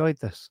quite enjoyed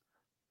this.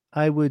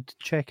 I would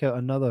check out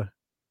another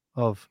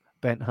of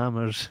Bent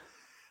Hammer's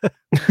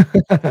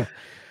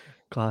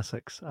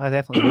classics. I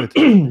definitely would,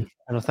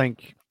 and I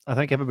think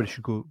everybody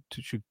should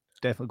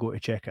definitely go to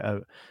check it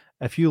out.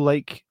 If you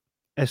like,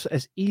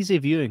 it's easy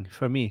viewing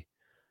for me.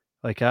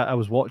 Like I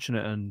was watching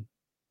it, and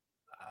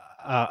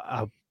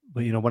I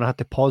when I had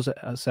to pause it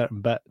at a certain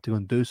bit to go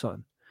and do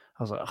something,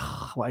 I was like,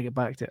 I want to get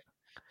back to it.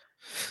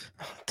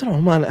 I don't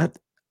know, man.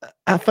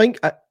 I think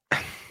I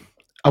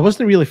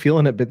wasn't really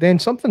feeling it, but then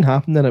something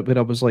happened in it where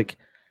I was like,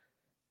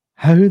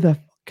 how did that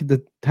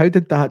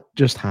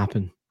just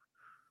happen?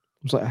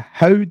 I was like,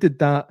 how did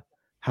that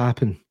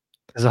happen?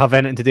 Does it have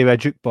anything to do with a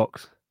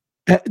jukebox?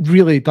 It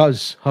really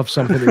does have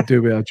something to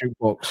do with a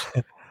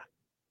jukebox.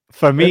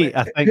 For me,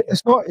 I think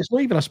it's not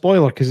even a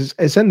spoiler because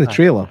it's in the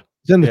trailer.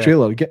 It's in the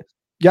trailer.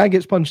 Guy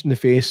gets punched in the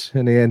face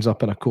and he ends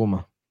up in a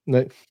coma.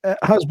 Now, it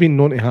has been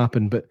known to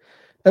happen, but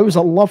it was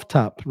a love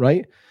tap,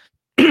 right?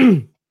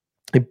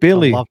 It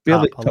barely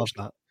touched.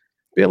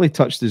 barely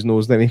touched his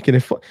nose. Then he kind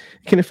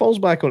of falls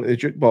back onto the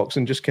jukebox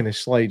and just kind of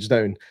slides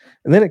down.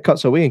 And then it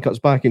cuts away and cuts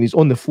back, and he's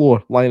on the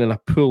floor lying in a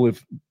pool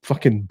of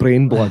fucking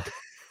brain blood.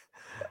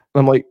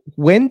 And I'm like,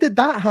 when did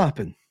that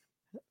happen?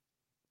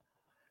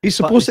 He's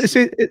supposed to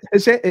say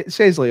it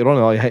says later on,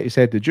 oh, he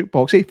said the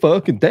jukebox. He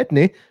fucking didn't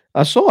he?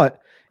 I saw it.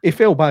 He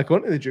fell back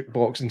onto the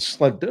jukebox and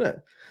slid down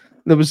it.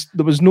 There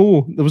was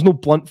no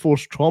blunt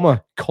force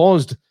trauma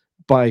caused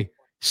by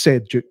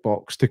said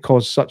jukebox to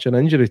cause such an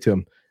injury to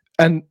him.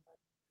 And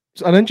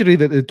an injury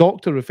that the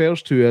doctor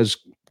refers to as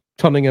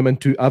turning him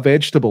into a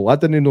vegetable. I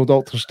didn't know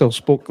doctors still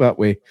spoke that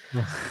way,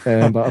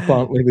 but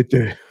apparently they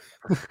do.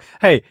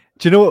 Hey,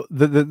 do you know what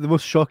the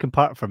most shocking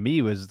part for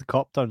me was the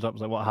cop turns up and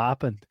was like, what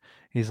happened?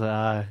 He's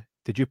like,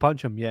 did you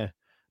punch him? Yeah.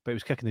 But he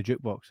was kicking the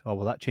jukebox. Oh,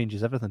 well, that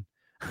changes everything.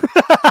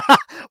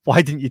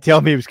 Why didn't you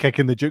tell me he was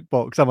kicking the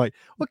jukebox? I'm like,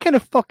 what kind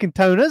of fucking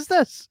town is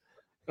this?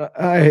 There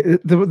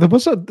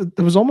was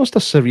almost a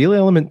surreal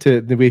element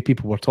to the way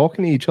people were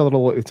talking to each other a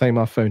lot of the time.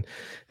 I found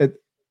there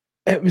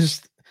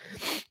was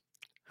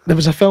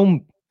a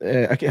film.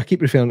 I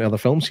keep referring to other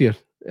films here,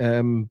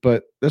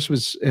 but this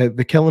was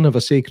The Killing of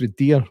a Sacred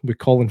Deer with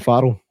Colin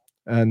Farrell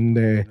and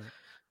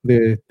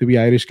the wee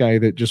Irish guy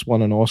that just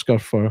won an Oscar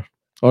for,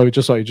 or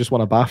just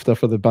won a BAFTA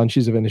for The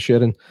Banshees of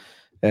Inisherin,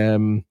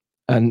 and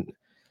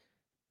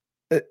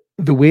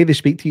the way they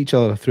speak to each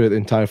other throughout the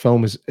entire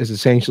film is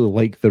essentially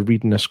like they're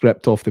reading a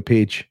script off the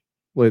page.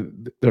 Like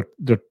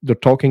they're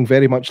talking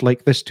very much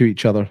like this to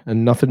each other,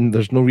 and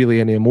there's no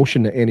really any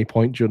emotion at any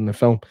point during the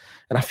film.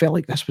 And I felt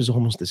like this was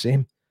almost the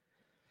same.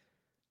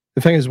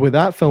 The thing is, with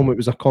that film, it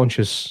was a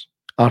conscious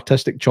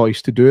artistic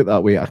choice to do it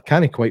that way. I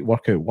can't quite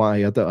work out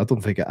why. I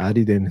don't think it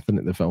added anything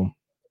to the film,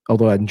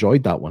 although I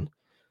enjoyed that one.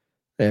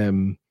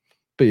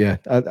 But yeah,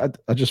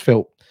 I just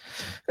felt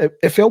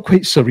it felt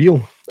quite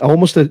surreal. I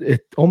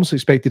almost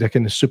expected a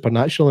kind of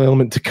supernatural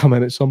element to come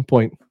in at some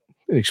point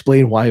and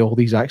explain why all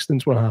these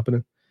accidents were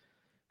happening.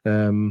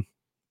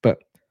 But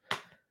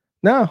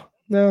no,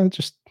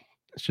 it's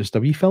just a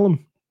wee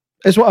film.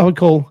 It's what I would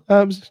call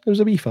it was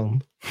a wee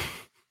film.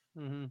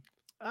 Mm-hmm.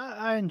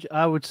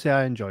 I would say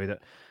I enjoyed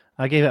it.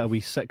 I gave it a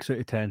wee 6 out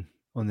of 10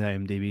 on the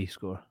IMDb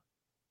score.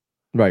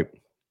 Right.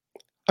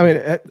 I mean,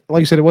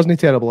 like I said, it wasn't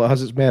terrible. It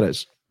has its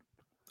merits.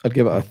 I'd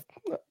give it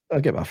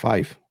a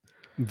 5.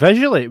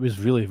 Visually, it was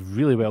really,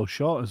 really well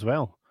shot as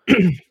well.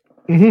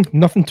 Mm-hmm.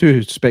 Nothing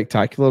too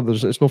spectacular.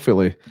 It's not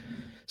fully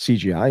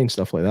CGI and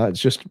stuff like that.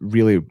 It's just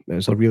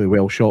it's a really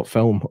well shot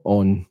film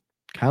on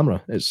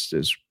camera. It's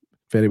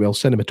very well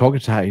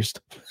cinematographed.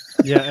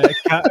 Yeah,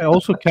 it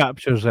also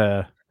captures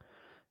a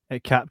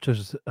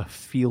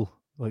feel,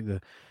 like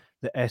the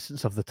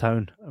essence of the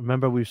town. I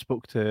remember we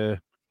spoke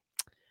to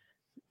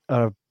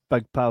our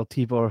big pal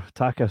Tibor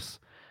Takas,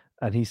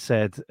 and he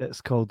said it's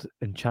called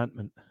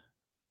enchantment.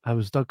 I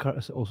was Doug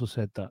Curtis that also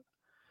said that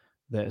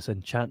it's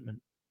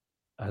enchantment,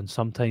 and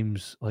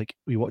sometimes like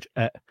we watch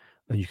it,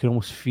 and you can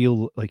almost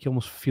feel like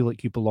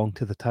you belong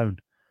to the town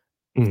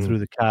through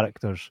the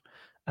characters,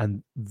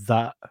 and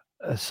that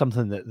is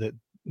something that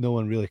no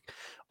one really.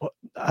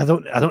 I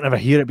don't ever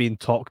hear it being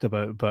talked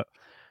about, but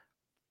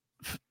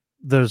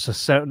there's a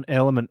certain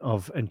element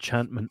of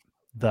enchantment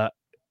that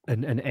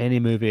in any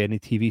movie, any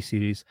TV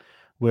series,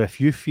 where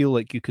if you feel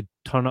like you could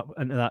turn up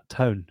into that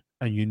town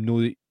and you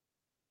know that,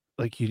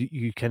 like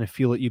you kind of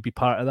feel like you'd be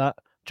part of that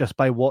just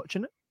by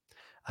watching it.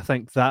 I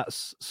think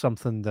that's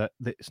something that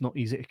it's not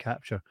easy to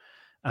capture.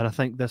 And I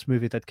think this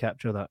movie did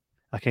capture that.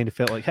 I kind of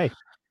felt like, hey,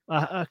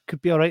 I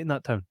could be all right in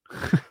that town.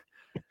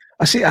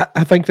 I see.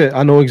 I think that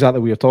I know exactly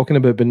what you're talking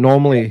about, but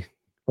normally,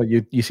 like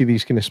you see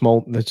these kind of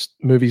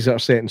movies that are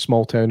set in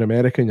small town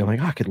America, and you're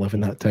like, I could live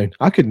in that town.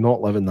 I could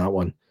not live in that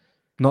one.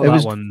 Not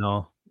that one,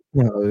 no.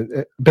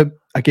 But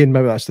again,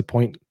 maybe that's the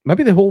point.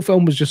 Maybe the whole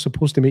film was just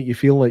supposed to make you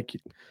feel like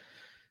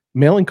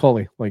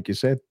melancholy, like you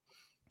said.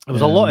 There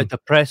was a lot of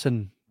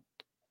depressing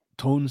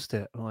tones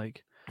to it.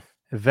 Like,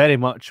 it very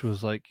much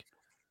was like,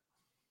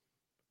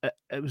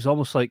 it was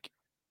almost like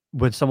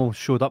when someone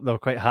showed up, they were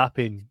quite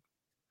happy and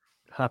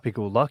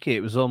happy-go-lucky.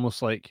 It was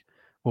almost like,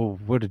 well,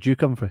 where did you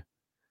come from?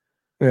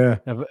 Yeah.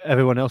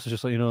 Everyone else is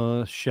just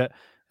like, shit.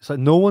 It's like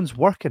no one's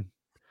working.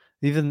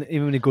 Even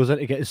when he goes in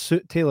to get his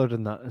suit tailored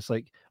and that, it's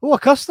like, oh, a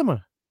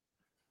customer.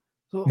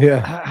 So yeah.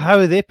 How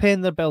are they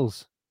paying their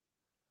bills?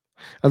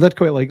 I did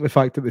quite like the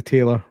fact that the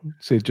tailor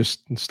said,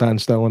 just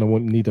stand still and I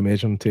won't need a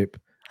measuring tape.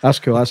 That's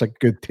cool. That's a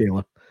good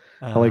tailor.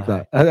 I like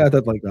that. I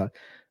did like that.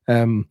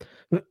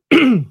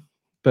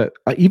 But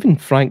even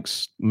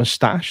Frank's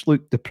moustache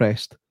looked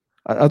depressed.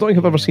 I don't think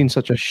I've ever seen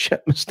such a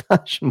shit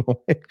moustache in my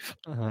life.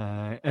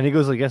 And he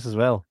goes like this as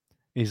well.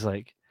 He's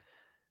like,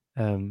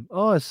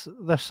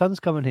 their son's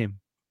coming home.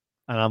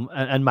 And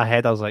in my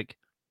head, I was like,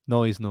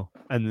 no, he's no.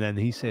 And then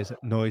he says,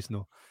 no, he's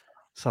no.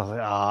 So I was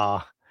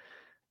like,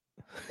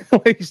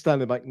 Why he's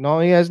standing back? No,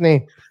 he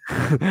isn't.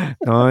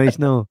 No, he's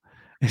no.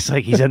 It's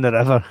like he's in the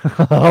river.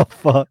 Oh,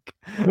 fuck.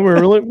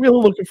 We're really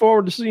looking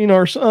forward to seeing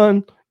our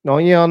son. No,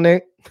 yeah,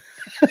 Nick.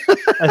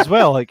 As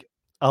well, like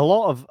a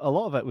lot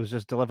of it was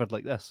just delivered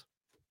like this.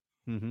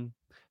 Mm-hmm.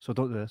 So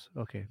don't do this.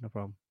 Okay, no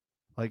problem.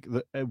 Like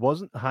it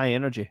wasn't high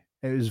energy.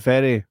 It was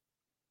very.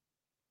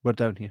 We're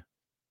down here.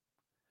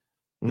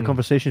 The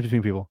conversations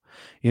between people.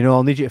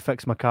 I'll need you to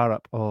fix my car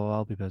up. Oh,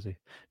 I'll be busy.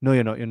 No,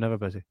 you're not. You're never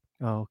busy.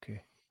 Oh,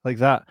 okay. Like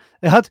that.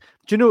 It had.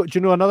 Do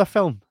you know another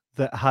film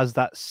that has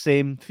that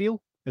same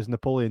feel as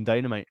Napoleon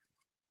Dynamite?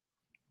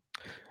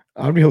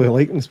 I really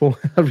like Napoleon.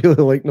 I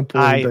really like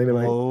Napoleon I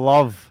Dynamite.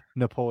 love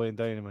Napoleon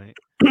Dynamite.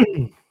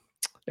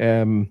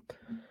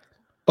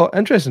 Oh,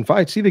 interesting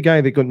fact. See the guy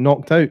that got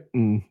knocked out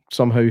and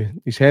somehow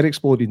his head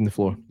exploded in the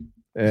floor.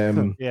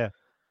 Yeah.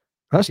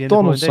 That's See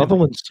Donald Napoleon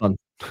Dynamite? Sutherland's son.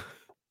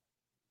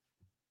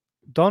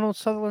 Donald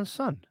Sutherland's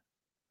son.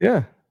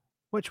 Yeah.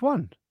 Which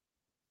one?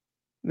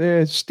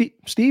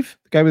 Steve,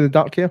 the guy with the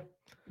dark hair.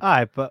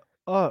 Aye, but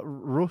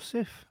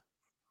Rosif.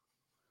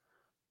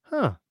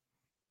 Huh.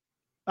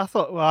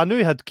 I knew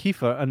he had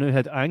Kiefer, I knew he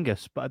had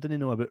Angus, but I didn't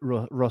know about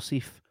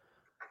Rosif.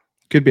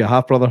 Could be a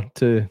half brother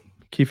to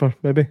Kiefer,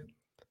 maybe.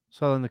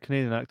 Sutherland, the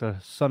Canadian actor,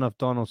 son of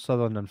Donald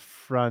Sutherland and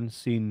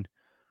Francine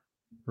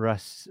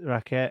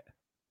Raquette.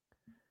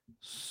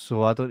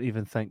 So I don't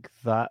even think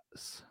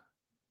that's.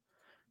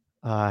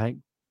 I think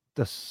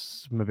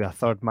this maybe a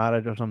third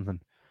marriage or something.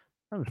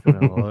 I'm just going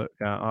to look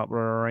that up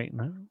right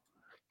now.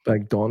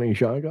 Big Donny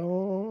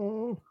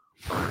Shagger.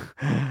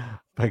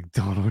 Big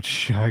Donald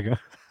Shagger.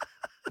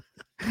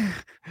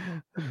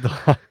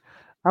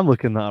 I'm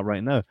looking that up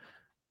right now.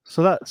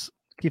 So that's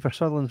Kiefer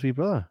Sutherland's wee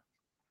brother.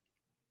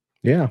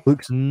 Yeah.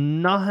 Looks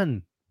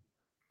nothing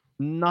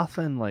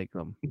like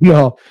them.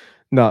 No.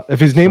 If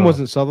his name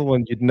wasn't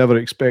Sutherland, you'd never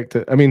expect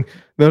it. I mean,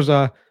 there's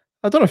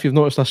I don't know if you've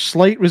noticed a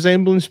slight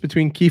resemblance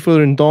between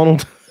Kiefer and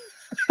Donald.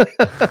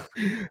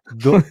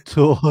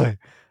 Totally.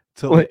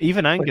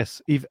 Even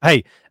Angus.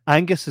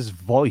 Angus's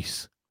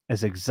voice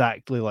is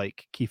exactly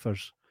like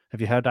Kiefer's.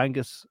 Have you heard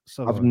Angus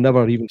Sutherland? I've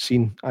never even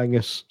seen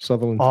Angus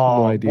Sutherland.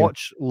 No idea.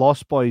 Watch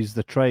Lost Boys: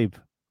 The Tribe,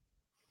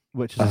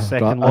 which is the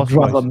second Lost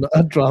Boys. Boys.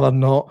 I'd rather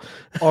not.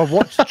 Or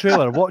watch the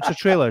trailer. Watch the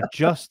trailer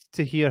just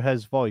to hear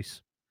his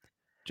voice.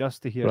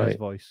 Just to hear his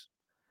voice.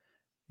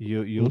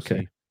 You'll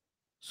see.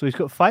 So he's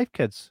got 5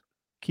 kids.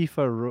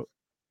 Kiefer,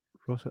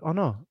 oh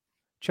no,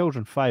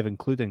 children 5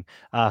 including.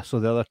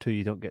 So the other 2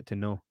 you don't get to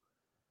know.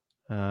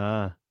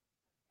 And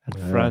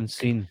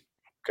Francine.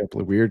 Couple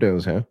of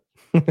weirdos, huh?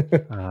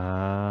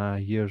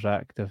 Years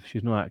active.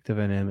 She's not active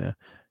anymore.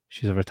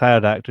 She's a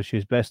retired actress.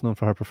 She's best known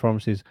for her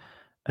performances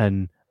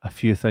in a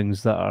few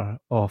things that are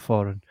all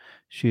foreign.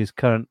 She is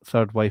current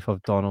third wife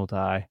of Donald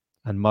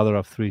and mother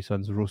of 3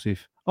 sons,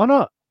 Rosif. Oh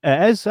no,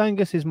 it is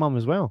Angus's mum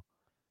as well.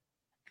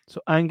 So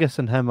Angus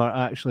and him are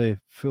actually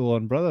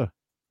full-on brother.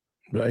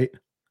 Right.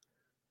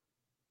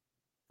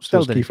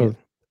 Still Kiefer.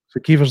 So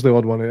Kiefer's the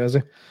odd one, is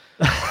he?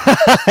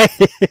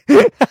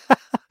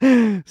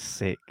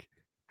 Sick.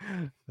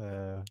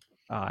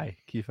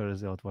 Kiefer is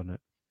the odd one out.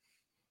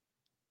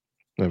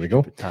 There we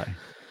go.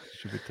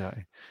 Should be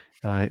tatty.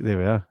 There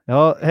we are.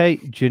 Oh, hey,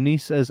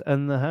 Janice is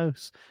in the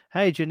house.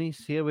 Hey,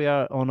 Janice, here we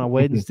are on a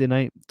Wednesday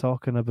night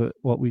talking about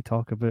what we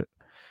talk about,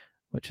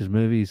 which is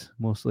movies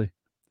mostly.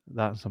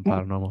 That's some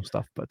paranormal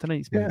stuff, but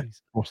tonight's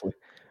movies mostly.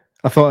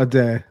 I thought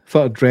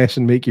I'd dress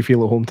and make you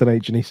feel at home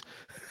tonight, Janice.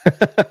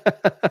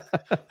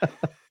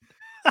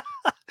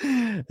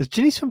 Is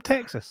Janice from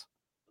Texas?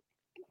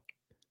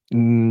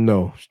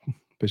 No,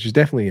 but she's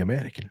definitely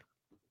American.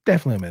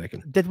 Definitely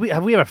American.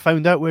 Have we ever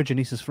found out where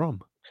Janice is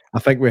from? I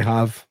think we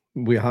have.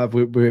 We have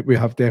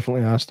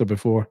definitely asked her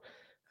before,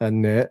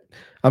 and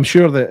I'm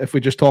sure that if we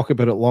just talk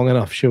about it long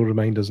enough, she'll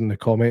remind us in the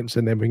comments,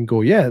 and then we can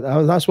go, yeah,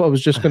 that's what I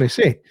was just going to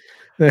say.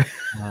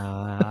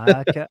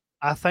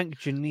 I think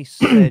Janice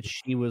said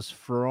she was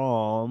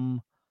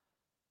from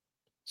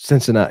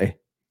Cincinnati.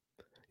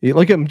 You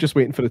look at him, just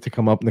waiting for it to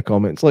come up in the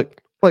comments.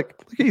 Look at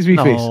his wee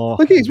face.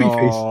 Look at his wee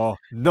face.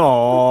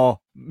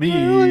 No,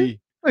 me.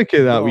 Look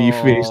at that wee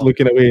face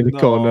looking away in the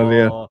corner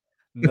there.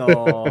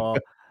 No.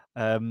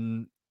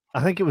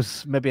 I think it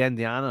was maybe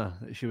Indiana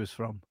that she was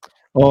from.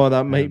 Oh,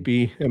 that might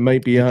be. It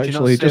might be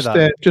actually. Just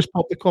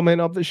pop the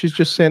comment up that she's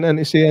just sent in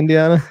to say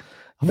Indiana.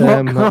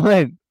 What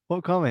comment?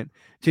 What comment?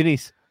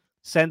 Janice,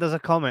 send us a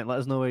comment. Let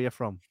us know where you're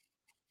from.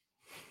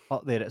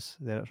 Oh, there it's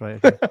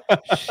right.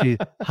 Okay.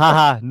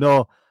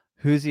 No.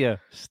 Who's here?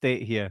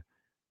 State here.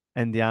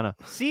 Indiana.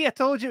 See, I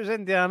told you it was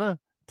Indiana.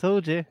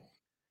 Told you.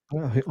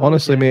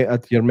 Honestly, mate,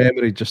 your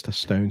memory just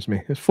astounds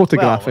me. It's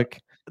photographic.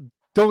 Well,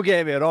 don't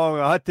get me wrong.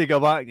 I had to go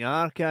back in the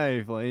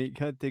archive.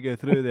 Had to go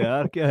through the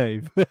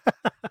archive.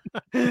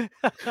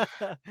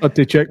 Had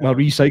to check my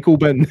recycle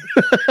bin.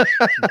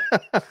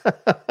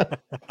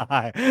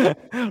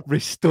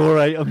 Restore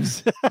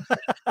items.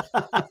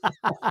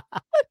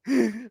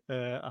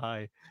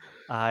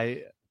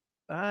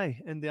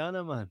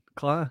 Indiana, man.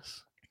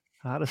 Class.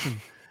 Harrison.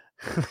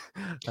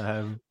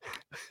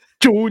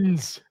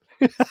 Jones.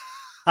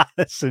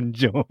 Harrison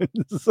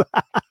Jones.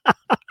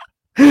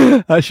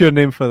 That's your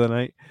name for the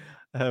night.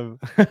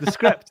 The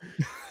script.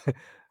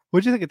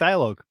 What do you think of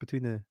dialogue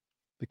between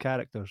the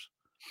characters?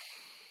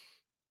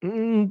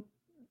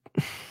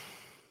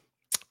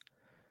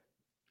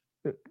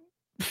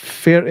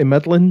 Fair to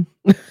middling,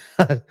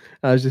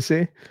 as you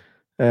say.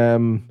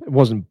 It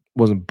wasn't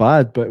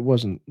bad, but it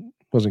wasn't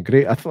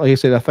great. Like I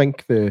said, I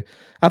think the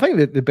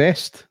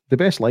best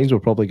lines were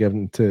probably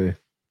given to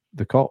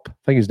the cop. I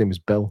think his name is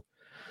Bill.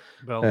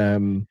 Bill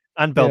and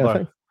Bill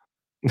yeah,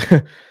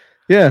 Burr.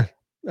 Yeah.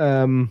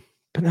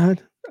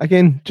 But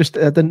again, just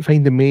I didn't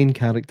find the main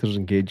characters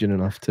engaging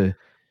enough to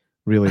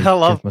really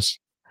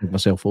give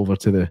myself over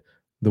to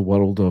the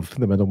world of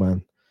the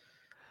middleman.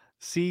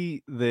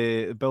 See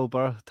the Bill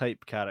Burr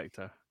type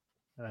character.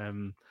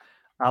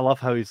 I love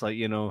how he's like,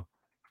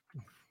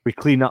 we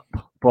clean up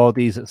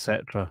bodies,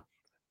 etc.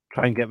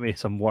 Try and get me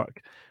some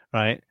work,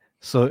 right?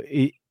 So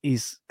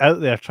he's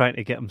out there trying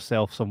to get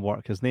himself some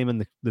work. His name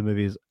in the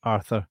movie is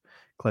Arthur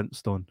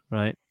Clintstone,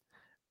 right?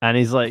 And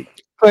he's like,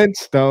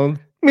 Clintstone,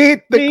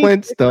 meet the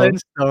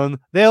Clintstone.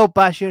 They'll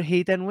bash your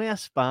head in with a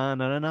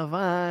spanner in a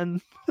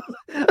van.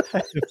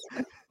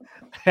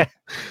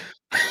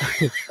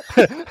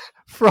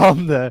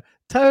 From the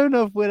town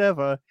of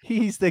wherever,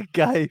 he's the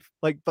guy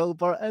like Bill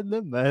Burr in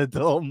the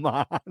middle,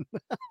 man.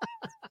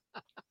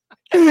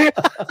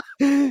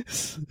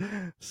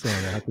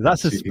 Sorry,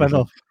 that's his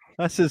spin-off.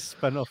 That's his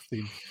spin-off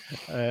theme.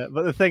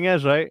 But the thing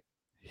is, right,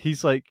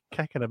 he's like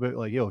kicking about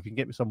like, yo, if you can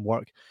get me some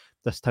work,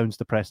 this town's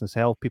depressing as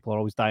hell. People are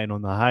always dying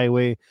on the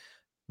highway.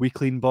 We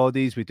clean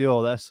bodies, we do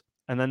all this.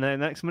 And then the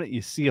next minute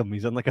you see him,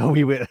 he's in like a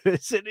wee bit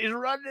and he's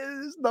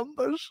running his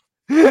numbers.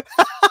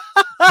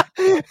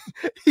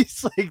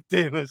 He's like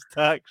doing his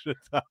tax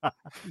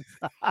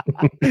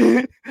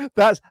return.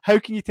 That's how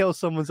can you tell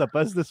someone's a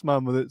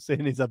businessman without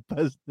saying he's a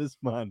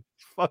businessman?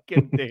 He's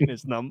fucking doing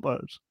his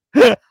numbers.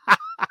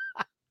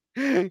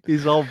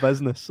 He's all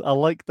business. I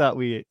like that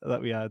we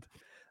had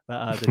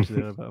that adage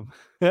there about him.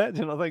 Do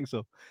you not think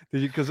so?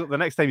 Did you? Because the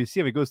next time you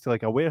see him, he goes to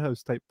like a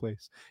warehouse type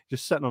place,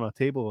 just sitting on a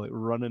table, like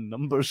running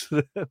numbers.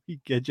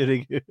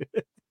 Gidgeridoo.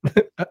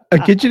 A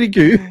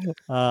gidgeridoo.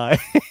 Aye.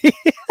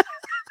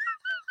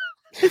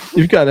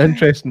 You've got an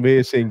interesting way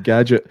of saying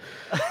gadget.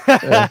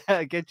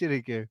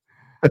 Gidgeridoo.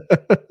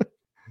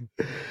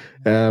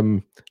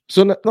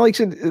 So, like I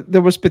said,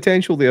 there was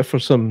potential there for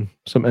some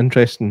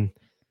interesting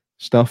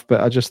stuff,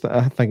 but I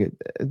think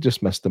it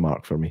just missed the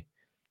mark for me.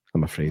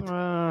 I'm afraid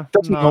it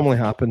doesn't normally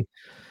happen.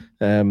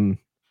 But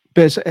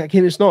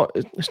it's not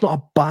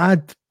a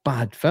bad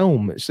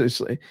film.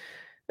 It's like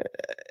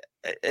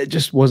it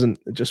just wasn't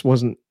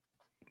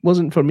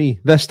for me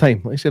this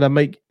time. Like I said, I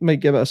might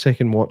give it a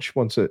second watch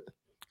once it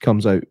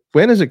comes out.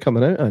 When is it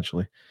coming out?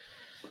 Actually,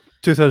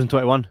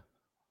 2021.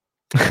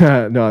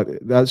 No,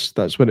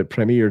 that's when it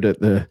premiered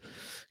at the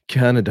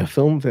Canada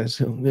Film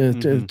Festival,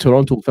 the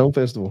Toronto Film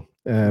Festival.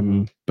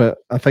 But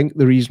I think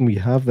the reason we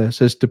have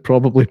this is to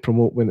probably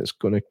promote when it's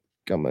going to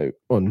come out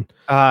on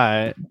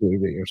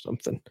Blu-ray or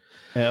something.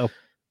 It'll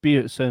be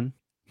out soon.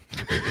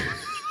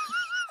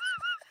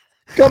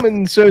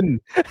 Coming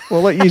soon.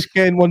 We'll let you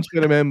scan once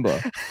we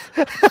remember.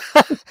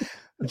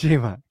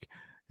 J-Mac,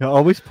 you're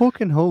always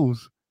poking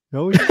holes.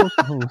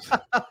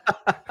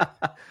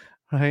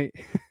 Right.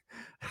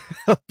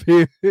 I'll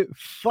be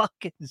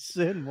fucking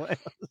soon. What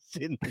else?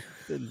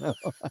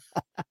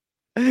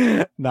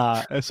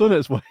 Nah, it's on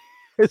its way.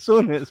 It's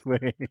on its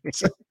way.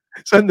 It's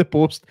in the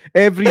post.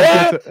 Every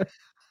bit.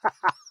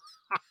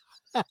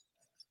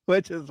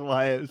 Which is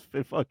why it's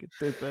been fucking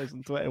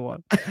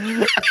 2021.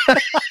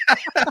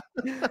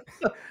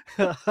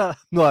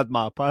 Not had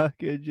my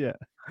package yet.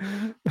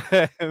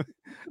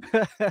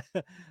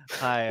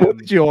 What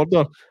did you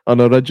order?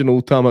 An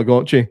original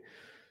Tamagotchi.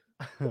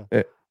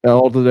 I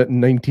ordered it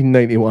in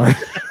 1991.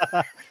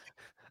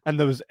 And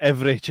there was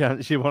every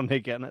chance you weren't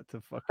getting it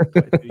to fucking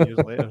 22 years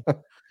later.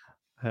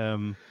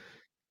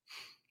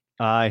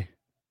 Aye.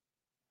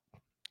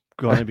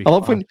 I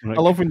love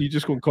when you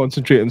just go and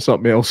concentrate on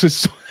something else.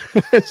 It's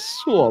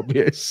so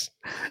obvious.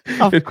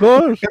 Of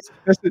course.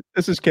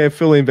 This is Kev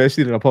fully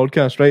invested in a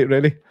podcast, right?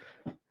 Ready?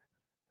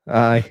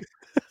 Aye.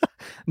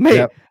 Mate,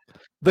 yep.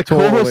 The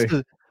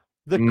co-host,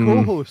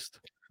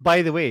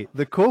 by the way,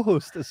 the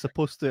co-host is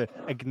supposed to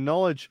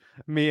acknowledge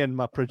me and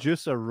my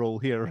producer role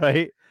here,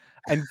 right?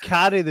 And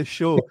carry the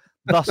show,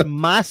 thus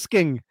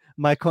masking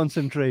my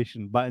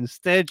concentration. But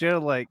instead, you're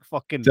like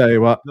fucking tell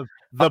you what,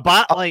 the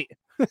Batlight.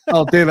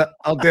 I'll do that.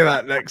 I'll do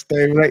that next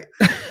time, right?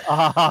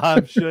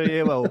 I'm sure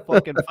you will.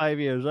 Fucking 5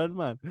 years in,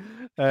 man.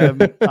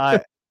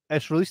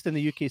 It's released in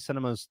the UK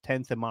cinemas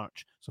 10th of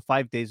March. So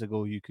 5 days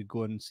ago, you could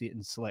go and see it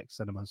in select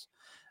cinemas.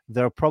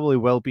 There probably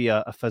will be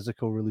a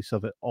physical release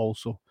of it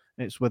also.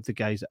 It's with the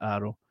guys at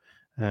Arrow.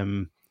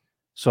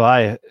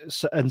 So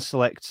in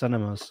select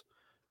cinemas.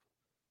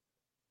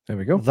 There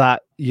we go.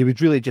 That you would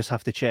really just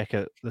have to check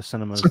out the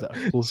cinemas that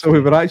are close. So we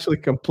were actually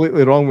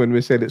completely wrong when we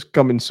said it's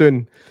coming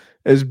soon.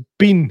 It's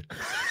been.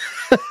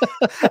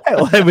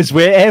 It was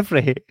with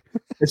every.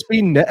 It's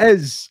been. It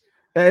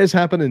is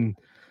happening.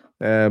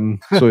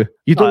 So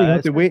you don't even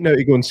have to wait now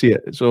to go and see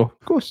it. So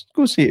go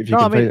see it if you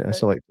can find it. I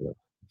select it.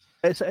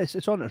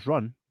 It's on its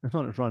run. It's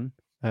on its run.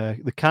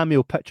 The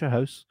Cameo Picture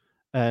House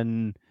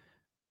in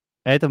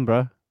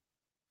Edinburgh.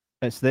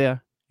 It's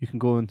there. You can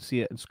go and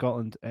see it in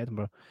Scotland,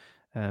 Edinburgh.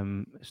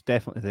 It's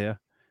definitely there.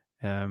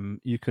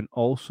 You can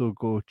also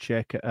go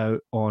check it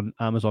out on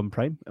Amazon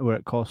Prime, where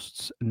it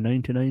costs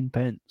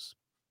 99p.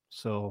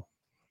 So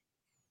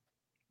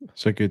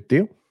it's a good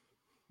deal.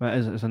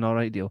 it's an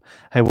alright deal.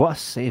 Hey, what a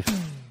save.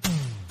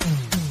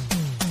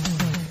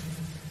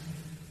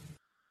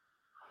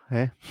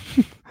 Hey,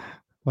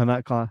 when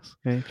that class.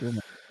 Hey,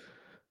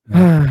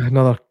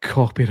 Another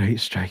copyright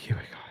strike. Here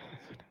we go.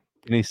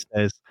 and he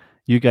says,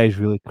 "You guys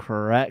really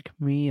crack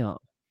me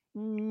up."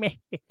 Well,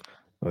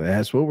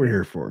 that's what we're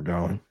here for,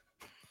 darling.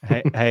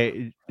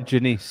 Hey,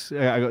 Janice,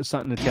 I got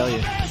something to tell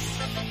you.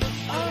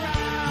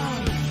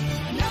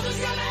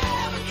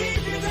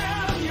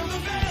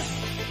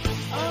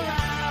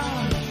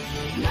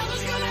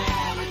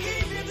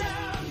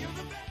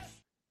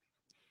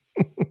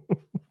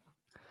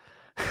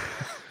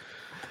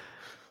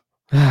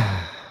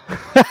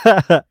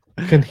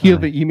 Can hear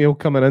the email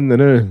coming in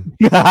now.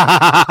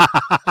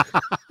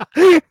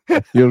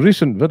 Your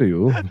recent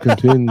video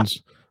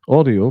contains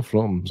audio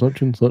from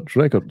such and such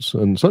records,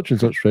 and such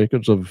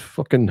records have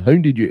fucking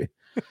hounded you.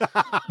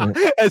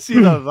 It's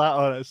either that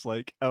or it's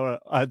like our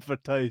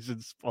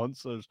advertising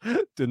sponsors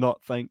do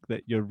not think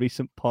that your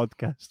recent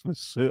podcast was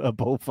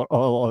suitable for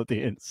all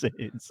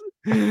audiences.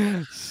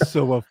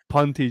 So we've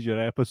punted your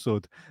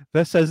episode.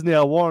 This isn't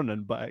a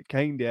warning, but it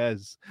kind of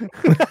is.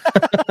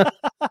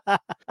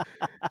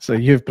 So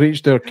you've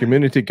breached our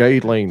community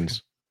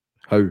guidelines.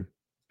 How?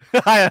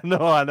 I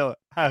know.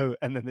 How?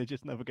 And then they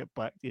just never get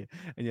back to you,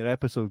 and your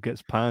episode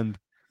gets panned.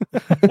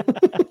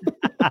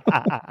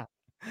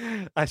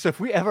 So if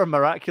we ever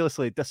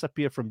miraculously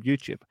disappear from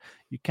YouTube,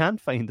 you can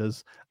find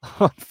us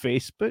on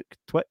Facebook,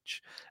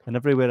 Twitch, and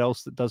everywhere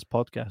else that does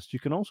podcasts. You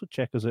can also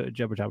check us out at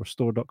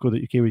jibberjabberstore.co.uk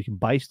where you can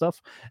buy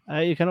stuff.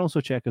 You can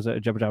also check us out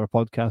at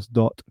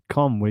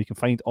jibberjabberpodcast.com where you can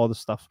find all the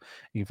stuff.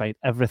 You can find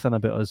everything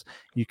about us.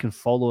 You can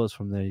follow us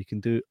from there. You can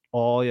do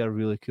all your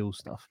really cool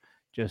stuff.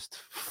 Just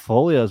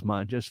follow us,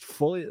 man. Just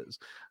follow us.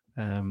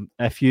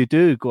 If you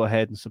do go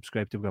ahead and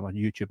subscribe to become a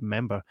YouTube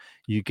member,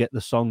 you get the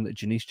song that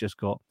Janice just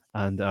got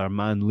and our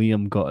man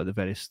Liam got at the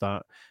very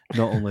start.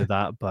 Not only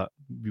that, but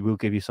we will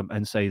give you some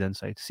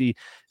insight. See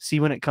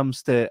when it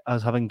comes to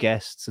us having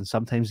guests, and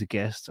sometimes the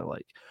guests are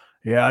like,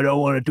 "Yeah, I don't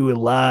want to do it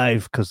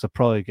live," because they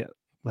probably get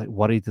like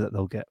worried that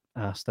they'll get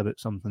asked about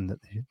something that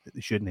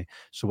they shouldn't.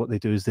 So what they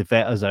do is they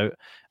vet us out,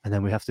 and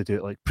then we have to do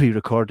it like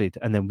pre-recorded,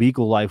 and then we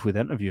go live with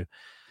the interview.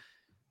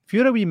 If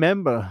you're a wee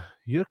member,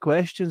 your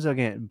questions are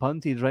getting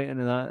punted right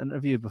into that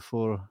interview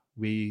before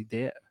we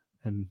date,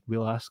 and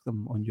we'll ask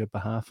them on your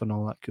behalf and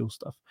all that cool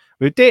stuff.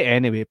 We date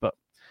anyway, but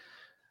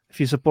if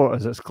you support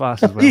us, it's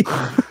class as well.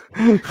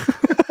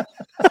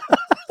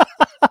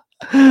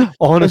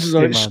 Honestly, this is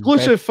an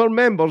exclusive for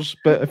members,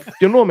 but if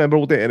you're not a member,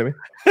 we'll do it anyway.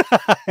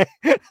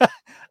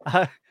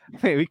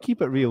 Mate, we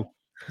keep it real.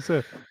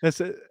 So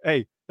this is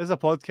a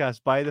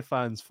podcast by the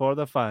fans for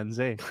the fans,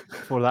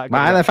 For that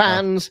by the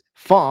fans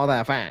for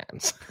the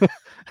fans.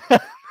 I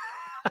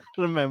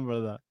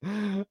remember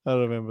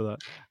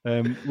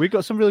that. We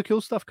got some really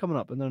cool stuff coming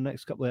up in the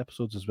next couple of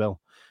episodes as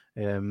well.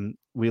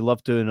 We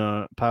love doing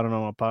our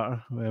paranormal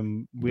parter.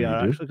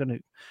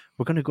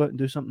 We're going to go out and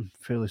do something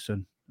fairly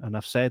soon. And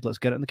I've said, let's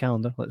get it in the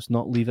calendar. Let's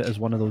not leave it as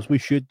one of those we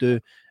should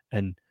do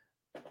and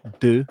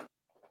do.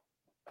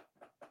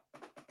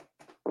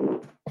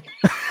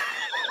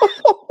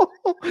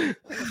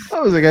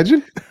 That was a good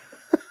one.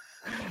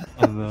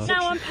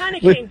 Now I'm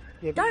panicking.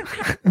 Don't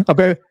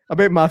panic. I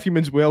bet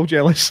Matthewman's well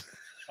jealous.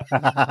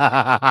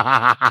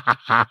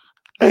 I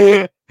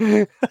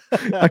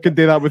can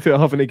do that without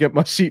having to get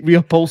my seat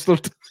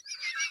reupholstered.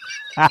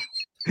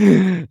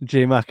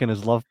 J-Mac and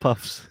his love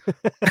puffs.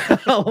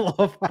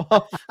 Love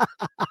puff.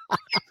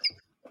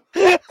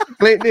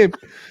 Great name.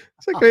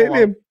 It's a great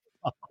name.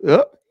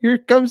 Oh, here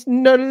comes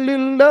another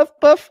little love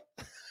puff.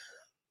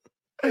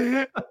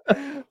 I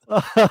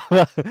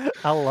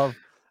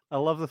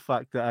love the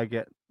fact that I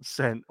get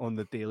sent on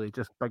the daily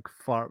just big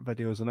fart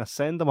videos, and I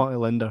send them out to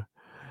Linda,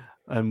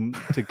 and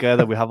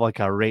together we have like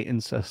a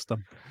rating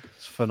system.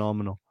 It's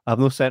phenomenal. I've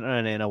not sent her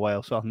any in a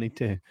while, so I'll need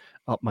to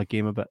up my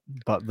game a bit.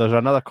 But there's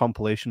another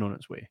compilation on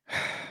its way.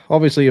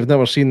 Obviously, you've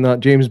never seen that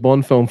James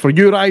Bond film. For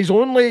your eyes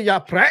only, you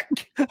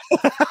prick.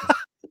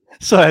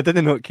 Sorry, I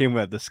didn't know it came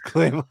with a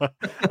disclaimer.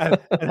 and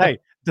hey,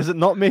 does it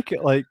not make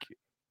it like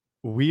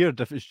weird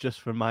if it's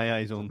just for my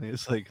eyes only?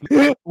 It's like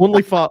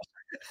only farts.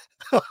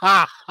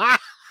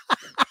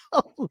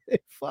 Only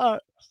farts.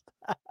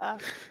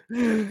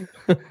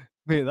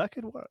 Mate, that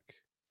could work.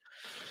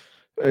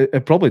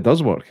 It probably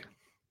does work.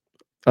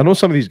 I know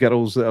some of these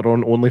girls that are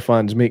on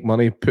OnlyFans make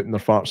money putting their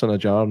farts in a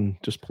jar and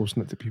just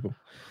posting it to people.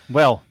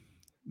 Well,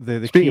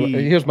 the key...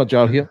 here's my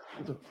jar here.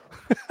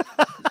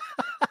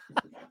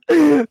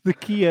 The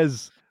key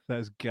is that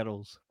it's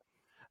girls.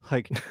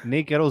 Like,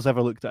 no girls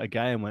ever looked at a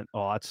guy and went,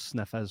 "Oh, I'd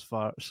sniff his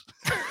farts."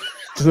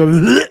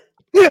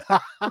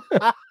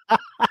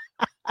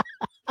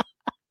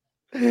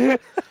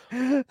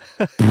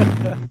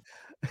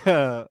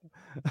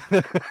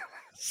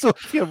 So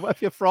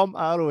if you're from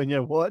Arrow and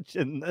you're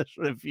watching this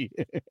review,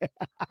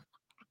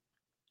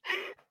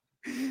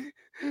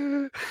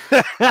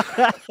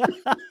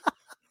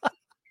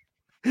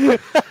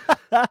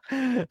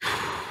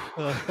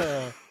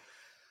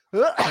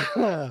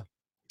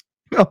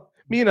 Well,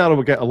 me and Aaron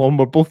will get along.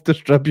 We're both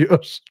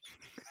distributors.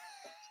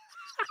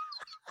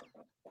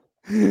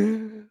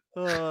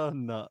 Oh,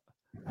 no.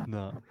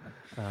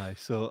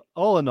 So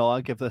all in all,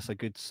 I give this a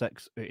good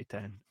 6 out of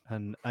 10,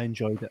 and I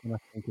enjoyed it. And I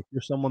think if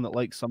you're someone that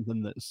likes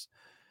something that's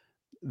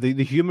the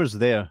humor's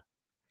there,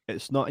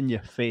 it's not in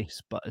your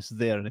face, but it's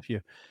there. And if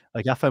you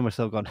like, I found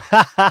myself going,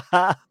 ha ha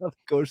ha, of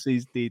course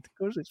he's dead. Of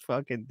course he's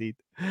fucking dead.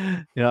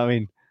 You know what I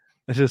mean?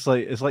 It's just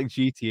like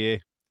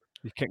GTA.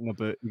 You're kicking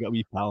about, you got a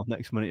wee pal.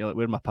 Next minute, you're like,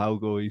 where'd my pal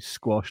go? He's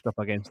squashed up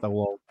against a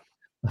wall.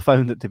 I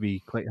found it to be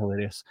quite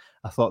hilarious.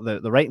 I thought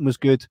that the writing was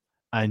good.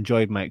 I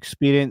enjoyed my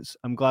experience.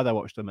 I'm glad I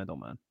watched The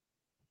Middleman.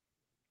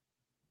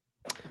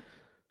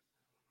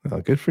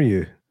 Well, good for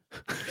you.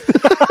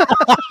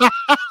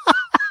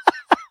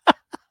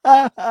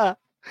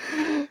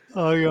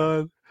 Oh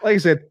God! Like I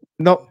said,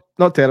 not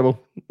terrible,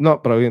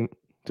 not brilliant,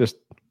 just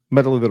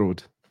middle of the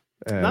road.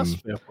 That's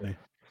fair play.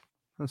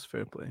 That's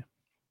fair play.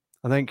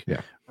 I think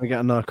we get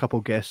another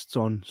couple guests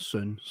on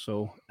soon,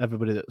 so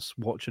everybody that's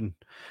watching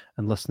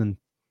and listening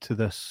to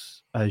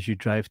this as you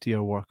drive to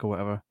your work or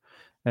whatever,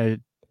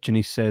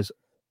 Janice says,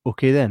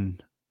 "Okay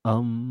then."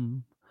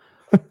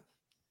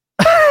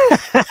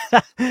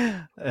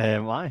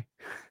 Why?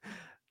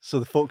 So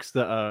the folks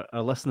that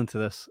are listening to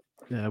this,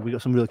 we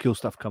got some really cool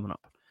stuff coming up,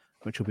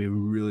 which will be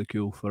really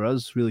cool for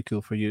us, really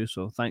cool for you.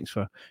 So thanks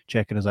for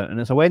checking us out. And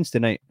it's a Wednesday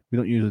night. We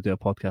don't usually do a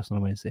podcast on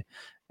a Wednesday.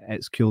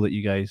 It's cool that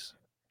you guys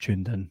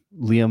tuned in.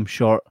 Liam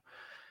Short,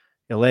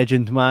 a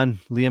legend, man.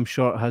 Liam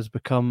Short has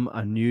become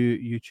a new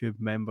YouTube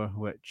member,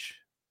 which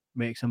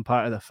makes him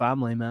part of the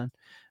family, man.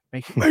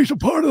 Makes him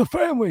part of the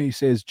family. He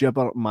says,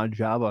 "Jibber my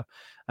jabber."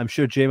 I'm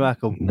sure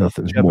J-Mac will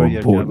nothing's more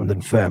important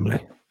than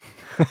family.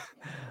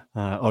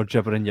 Or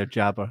jibber in your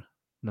jabber.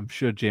 And I'm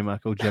sure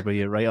J-Mac will jibber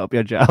you right up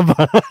your jabber.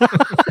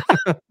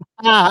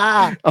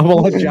 I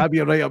will jab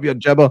you right up your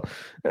jibber.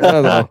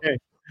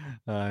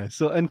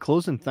 So in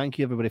closing, thank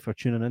you everybody for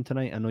tuning in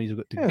tonight. I know you've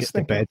got to get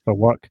to bed for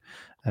work.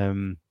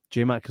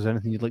 J-Mac, is there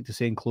anything you'd like to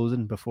say in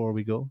closing before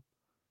we go?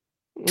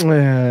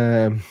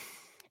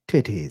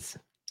 Titties.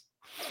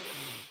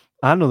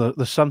 I know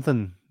there's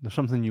something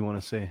you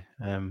want to say,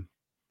 and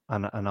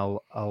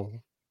I'll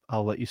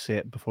let you say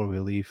it before we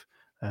leave.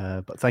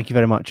 But thank you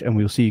very much, and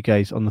we'll see you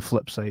guys on the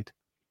flip side.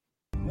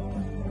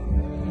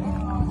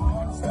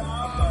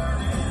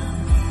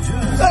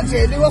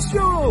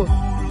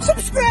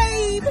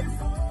 Subscribe.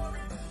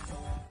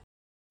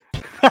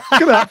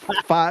 Look at that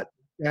fat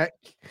dick.